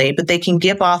intentionally, but they can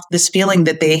give off this feeling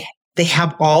that they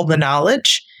have all the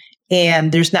knowledge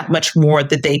and there's not much more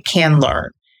that they can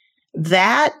learn.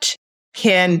 That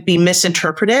can be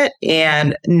misinterpreted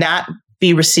and not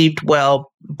be received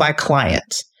well by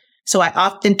clients. So I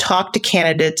often talk to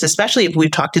candidates, especially if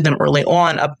we've talked to them early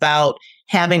on, about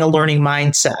having a learning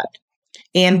mindset.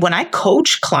 And when I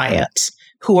coach clients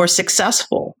who are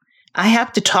successful, I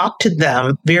have to talk to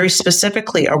them very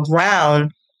specifically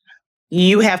around,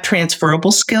 you have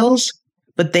transferable skills,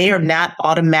 but they are not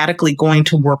automatically going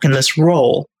to work in this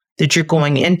role that you're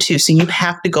going into. So you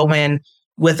have to go in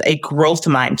with a growth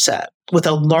mindset, with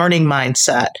a learning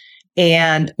mindset,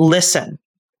 and listen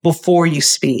before you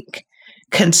speak.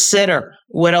 Consider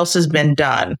what else has been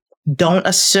done. Don't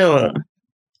assume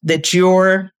that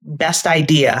your best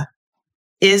idea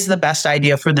is the best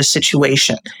idea for the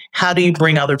situation. How do you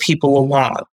bring other people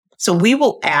along? So we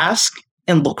will ask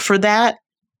and look for that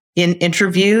in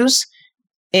interviews,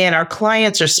 and our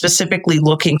clients are specifically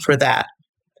looking for that.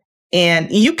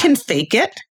 And you can fake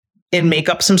it and make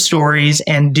up some stories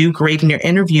and do great in your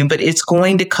interview, but it's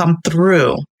going to come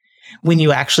through when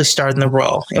you actually start in the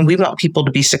role. And we want people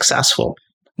to be successful.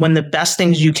 One of the best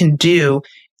things you can do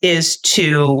is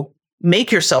to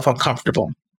make yourself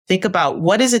uncomfortable. Think about,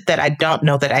 what is it that I don't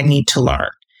know that I need to learn?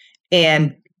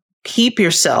 And keep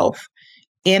yourself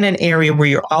in an area where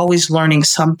you're always learning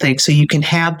something, so you can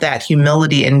have that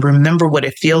humility and remember what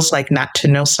it feels like not to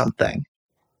know something.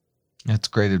 That's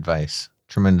great advice.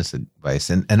 Tremendous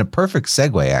advice. And a perfect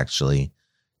segue, actually,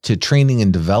 to training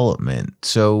and development.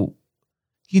 So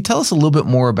can you tell us a little bit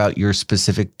more about your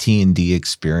specific T&D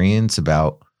experience?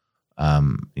 About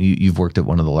you've worked at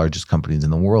one of the largest companies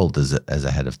in the world as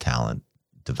a head of talent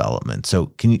development. So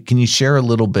can you share a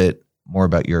little bit more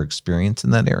about your experience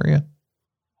in that area?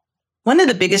 One of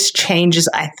the biggest changes,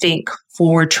 I think,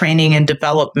 for training and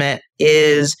development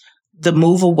is the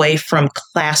move away from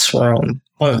classroom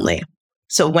only.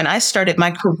 So when I started my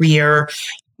career,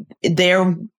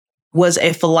 there was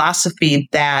a philosophy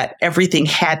that everything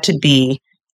had to be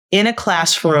in a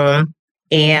classroom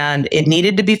and it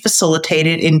needed to be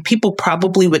facilitated, and people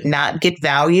probably would not get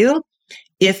value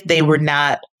if they were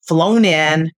not flown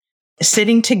in,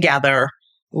 sitting together,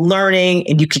 learning,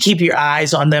 and you could keep your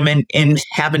eyes on them and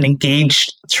have an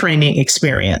engaged training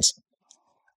experience.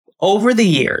 Over the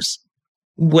years,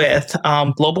 with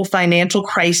global financial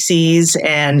crises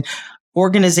and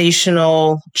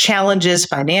organizational challenges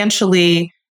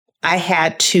financially, I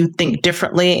had to think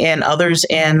differently, and others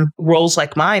in roles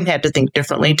like mine had to think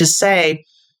differently to say,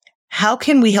 how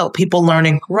can we help people learn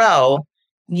and grow,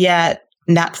 yet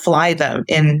not fly them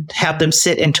and have them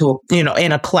sit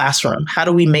in a classroom? How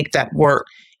do we make that work?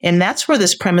 And that's where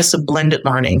this premise of blended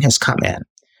learning has come in,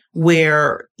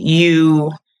 where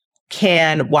you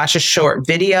can watch a short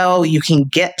video, you can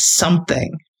get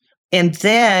something, and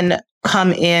then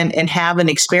come in and have an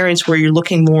experience where you're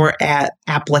looking more at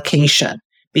application,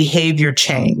 behavior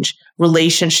change,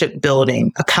 relationship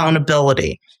building,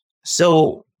 accountability.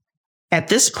 So at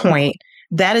this point,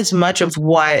 that is much of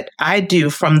what I do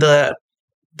from the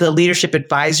leadership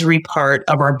advisory part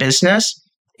of our business,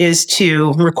 is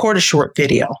to record a short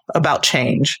video about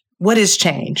change. What is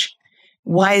change?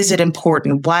 Why is it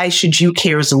important? Why should you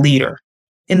care as a leader?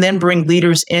 And then bring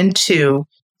leaders into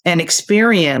an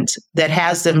experience that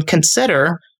has them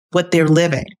consider what they're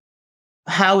living.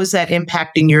 How is that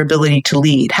impacting your ability to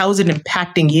lead? How is it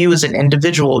impacting you as an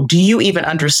individual? Do you even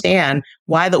understand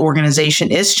why the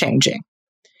organization is changing?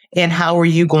 And how are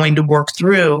you going to work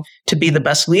through to be the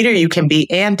best leader you can be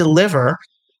and deliver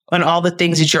on all the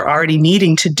things that you're already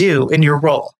needing to do in your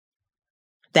role?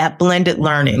 That blended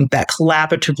learning, that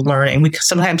collaborative learning, we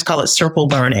sometimes call it circle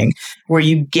learning, where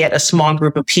you get a small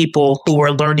group of people who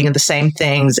are learning the same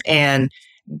things and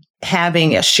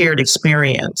having a shared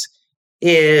experience,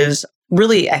 is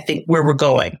really, I think, where we're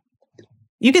going.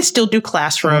 You can still do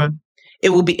classroom. It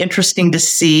will be interesting to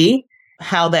see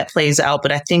how that plays out,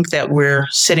 but I think that we're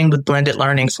sitting with blended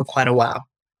learning for quite a while.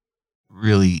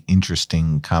 Really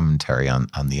interesting commentary on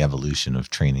the evolution of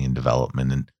training and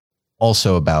development, and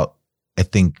also about, I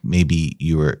think maybe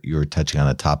you were touching on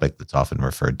a topic that's often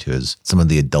referred to as some of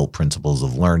the adult principles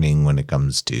of learning when it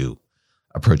comes to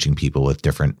approaching people with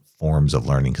different forms of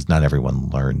learning, because not everyone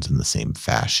learns in the same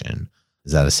fashion.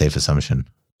 Is that a safe assumption?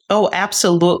 Oh,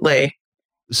 absolutely.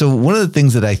 So one of the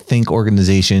things that I think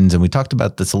organizations, and we talked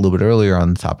about this a little bit earlier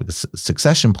on the topic of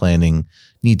succession planning,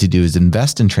 need to do is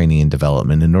invest in training and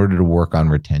development in order to work on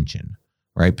retention,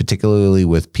 right? Particularly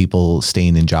with people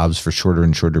staying in jobs for shorter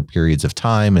and shorter periods of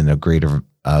time and a greater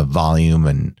volume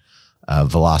and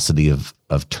velocity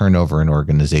of turnover in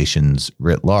organizations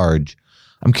writ large.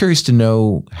 I'm curious to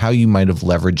know how you might have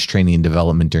leveraged training and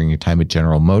development during your time at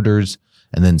General Motors.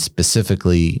 And then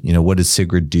specifically, what does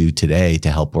Sigred do today to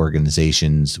help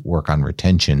organizations work on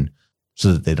retention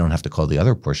so that they don't have to call the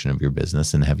other portion of your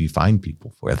business and have you find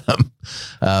people for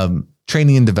them?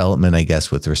 Training and development, I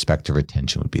guess, with respect to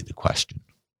retention would be the question.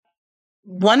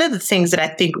 One of the things that I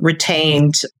think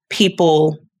retains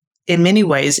people in many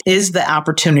ways is the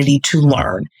opportunity to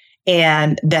learn,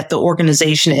 and that the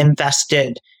organization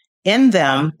invested in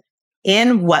them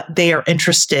in what they are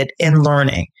interested in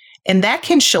learning. And that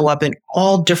can show up in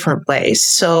all different ways.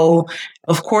 So,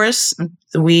 of course,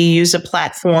 we use a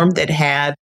platform that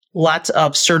had lots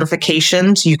of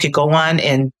certifications. You could go on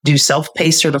and do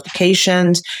self-paced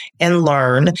certifications and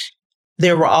learn.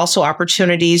 There were also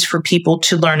opportunities for people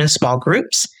to learn in small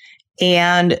groups,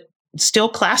 and still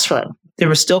classroom. There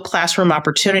were still classroom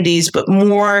opportunities, but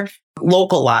more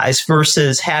localized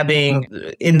versus having,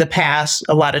 in the past,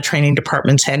 a lot of training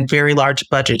departments had very large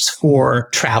budgets for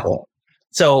travel.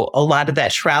 So a lot of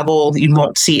that travel you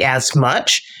won't see as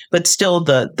much, but still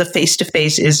the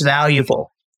face-to-face is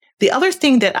valuable. The other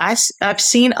thing that I've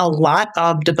seen a lot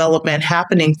of development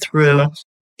happening through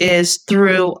is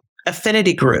through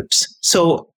affinity groups.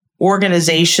 So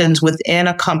organizations within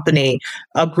a company,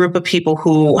 a group of people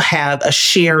who have a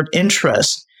shared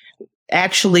interest,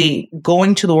 actually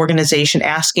going to the organization,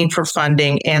 asking for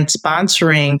funding and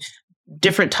sponsoring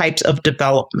different types of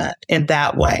development in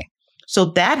that way. So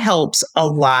that helps a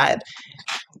lot.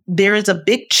 There is a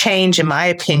big change, in my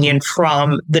opinion,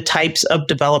 from the types of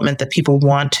development that people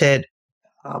wanted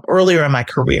earlier in my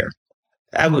career.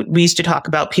 We used to talk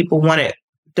about people wanted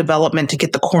development to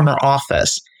get the corner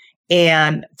office.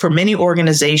 And for many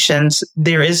organizations,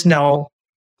 there is no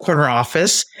corner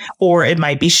office, or it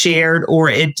might be shared,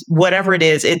 or whatever it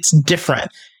is, it's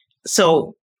different.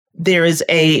 So there is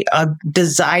a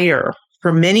desire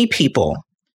for many people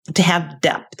to have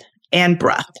depth and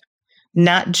breadth,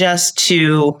 not just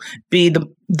to be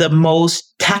the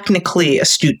most technically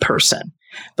astute person,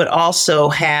 but also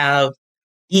have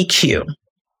EQ.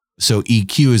 So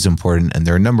EQ is important, and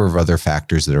there are a number of other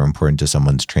factors that are important to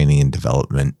someone's training and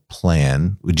development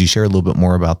plan. Would you share a little bit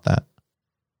more about that?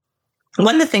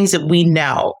 One of the things that we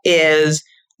know is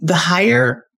the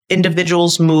higher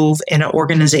individuals move in an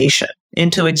organization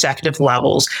into executive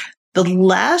levels, the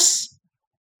less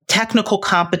technical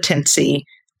competency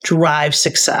drive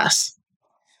success.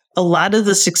 A lot of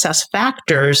the success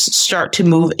factors start to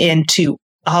move into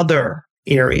other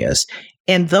areas.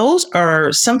 And those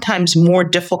are sometimes more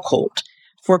difficult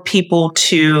for people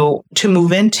to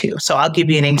move into. So I'll give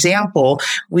you an example.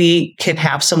 We can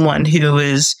have someone who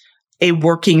is a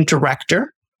working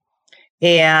director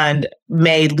and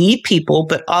may lead people,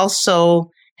 but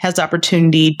also has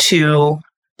opportunity to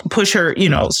push her,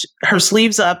 her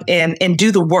sleeves up and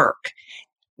do the work.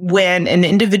 When an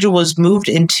individual is moved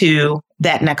into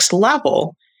that next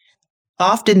level,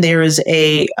 often there is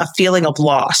a feeling of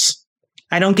loss.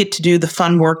 I don't get to do the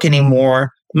fun work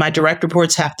anymore. My direct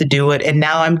reports have to do it. And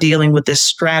now I'm dealing with this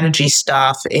strategy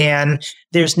stuff. And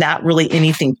there's not really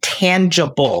anything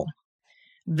tangible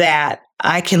that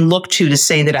I can look to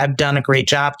say that I've done a great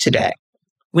job today.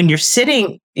 When you're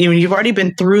sitting, you've already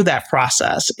been through that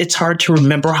process. It's hard to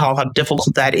remember how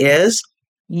difficult that is.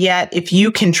 Yet if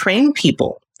you can train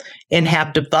people and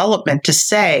have development to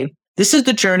say, this is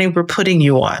the journey we're putting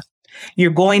you on.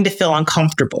 You're going to feel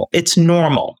uncomfortable. It's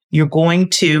normal. You're going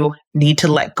to need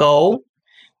to let go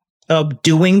of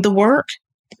doing the work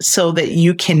so that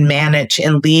you can manage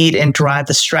and lead and drive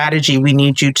the strategy we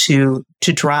need you to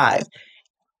drive.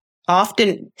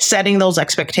 Often setting those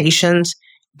expectations,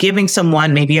 giving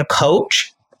someone maybe a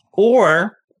coach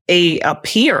or a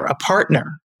peer, a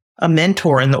partner, a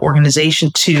mentor in the organization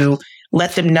to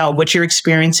let them know what you're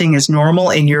experiencing is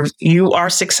normal and you are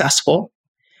successful.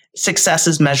 Success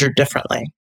is measured differently.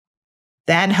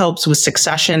 That helps with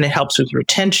succession. It helps with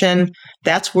retention.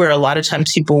 That's where a lot of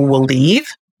times people will leave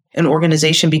an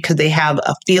organization because they have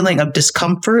a feeling of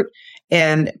discomfort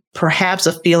and perhaps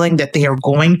a feeling that they are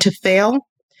going to fail.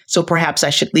 So perhaps I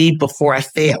should leave before I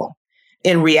fail.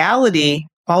 In reality,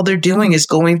 all they're doing is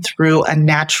going through a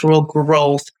natural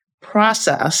growth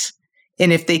process.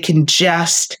 And if they can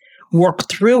just work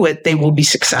through it, they will be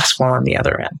successful on the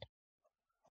other end.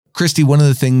 Kristi, one of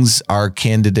the things our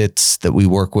candidates that we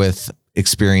work with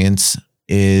experience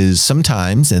is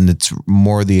sometimes, and it's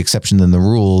more the exception than the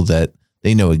rule, that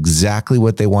they know exactly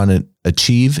what they want to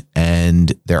achieve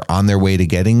and they're on their way to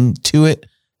getting to it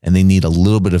and they need a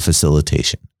little bit of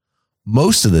facilitation.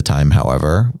 Most of the time,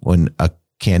 however, when a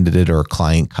candidate or a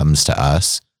client comes to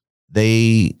us,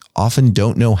 they often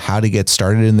don't know how to get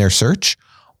started in their search,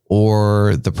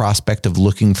 or the prospect of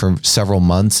looking for several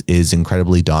months is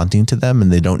incredibly daunting to them and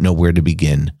they don't know where to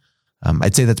begin.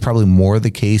 I'd say that's probably more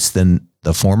the case than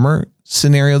the former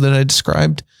scenario that I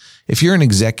described. If you're an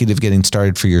executive getting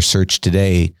started for your search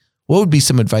today, what would be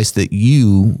some advice that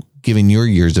you, given your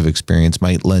years of experience,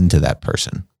 might lend to that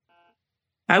person?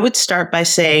 I would start by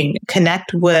saying,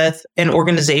 connect with an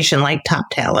organization like Top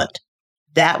Talent.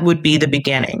 That would be the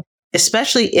beginning,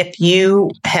 especially if you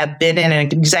have been in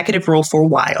an executive role for a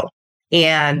while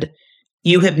and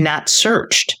you have not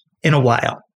searched in a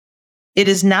while. It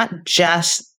is not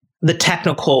just the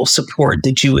technical support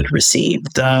that you would receive,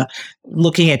 the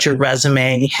looking at your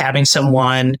resume, having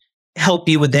someone help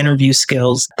you with interview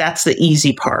skills. That's the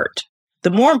easy part.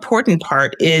 The more important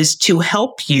part is to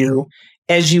help you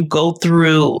as you go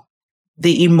through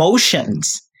the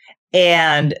emotions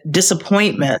and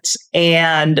disappointments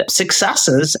and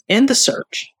successes in the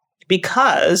search,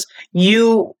 because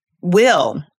you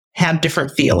will have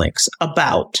different feelings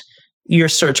about your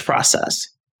search process.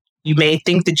 You may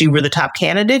think that you were the top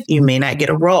candidate. You may not get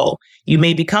a role. You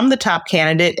may become the top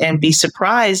candidate and be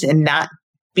surprised and not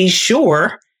be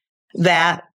sure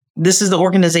that this is the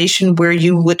organization where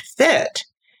you would fit.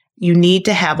 You need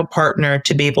to have a partner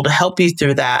to be able to help you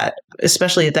through that,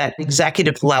 especially at that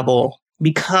executive level,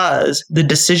 because the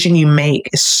decision you make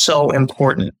is so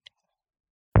important.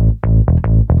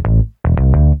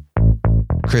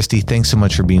 Kristi, thanks so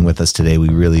much for being with us today. We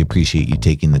really appreciate you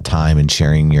taking the time and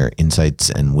sharing your insights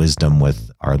and wisdom with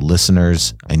our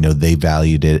listeners. I know they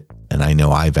valued it, and I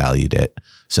know I valued it.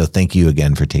 So thank you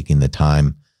again for taking the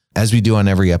time. As we do on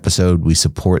every episode, we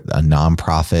support a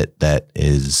nonprofit that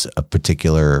is a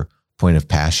particular point of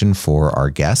passion for our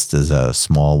guests as a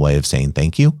small way of saying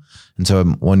thank you. And so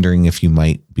I'm wondering if you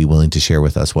might be willing to share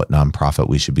with us what nonprofit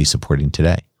we should be supporting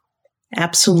today.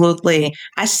 Absolutely.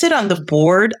 I sit on the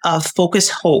board of Focus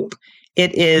Hope.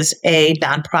 It is a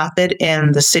nonprofit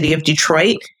in the city of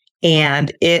Detroit,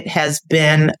 and it has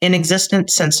been in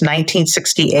existence since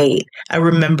 1968. I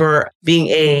remember being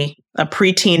a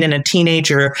preteen and a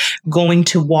teenager going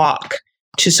to walk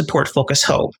to support Focus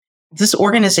Hope. This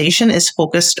organization is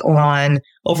focused on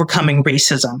overcoming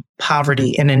racism,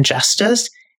 poverty, and injustice,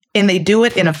 and they do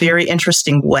it in a very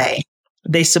interesting way.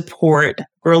 They support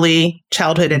early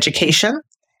childhood education,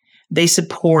 they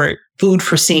support food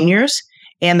for seniors,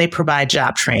 and they provide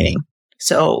job training.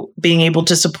 So being able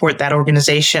to support that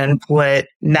organization would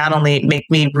not only make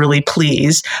me really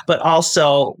pleased, but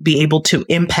also be able to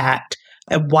impact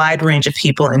a wide range of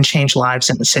people and change lives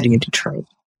in the city of Detroit.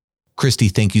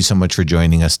 Kristi, thank you so much for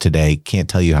joining us today. Can't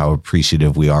tell you how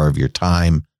appreciative we are of your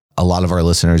time. A lot of our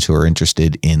listeners who are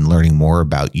interested in learning more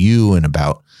about you and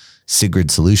about Sigred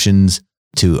Solutions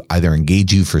to either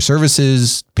engage you for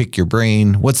services, pick your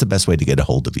brain, what's the best way to get a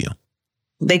hold of you?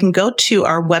 They can go to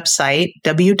our website,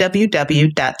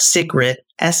 www.sigred,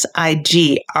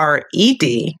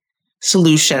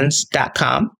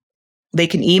 solutions.com. They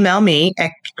can email me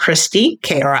at Kristi,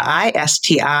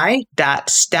 Kristi,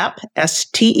 .stepp,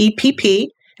 STEPP,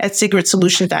 at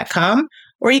sigredsolutions.com,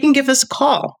 or you can give us a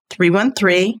call,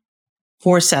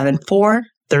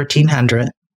 313-474-1300.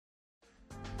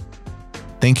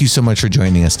 Thank you so much for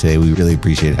joining us today. We really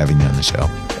appreciate having you on the show.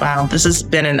 Wow, this has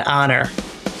been an honor.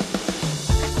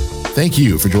 Thank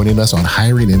you for joining us on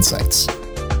Hiring Insights.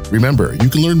 Remember, you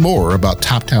can learn more about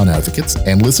Top Talent Advocates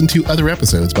and listen to other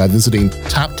episodes by visiting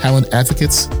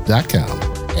toptalentadvocates.com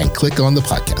and click on the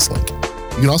podcast link.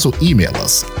 You can also email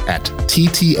us at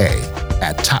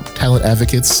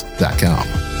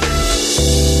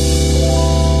tta@toptalentadvocates.com.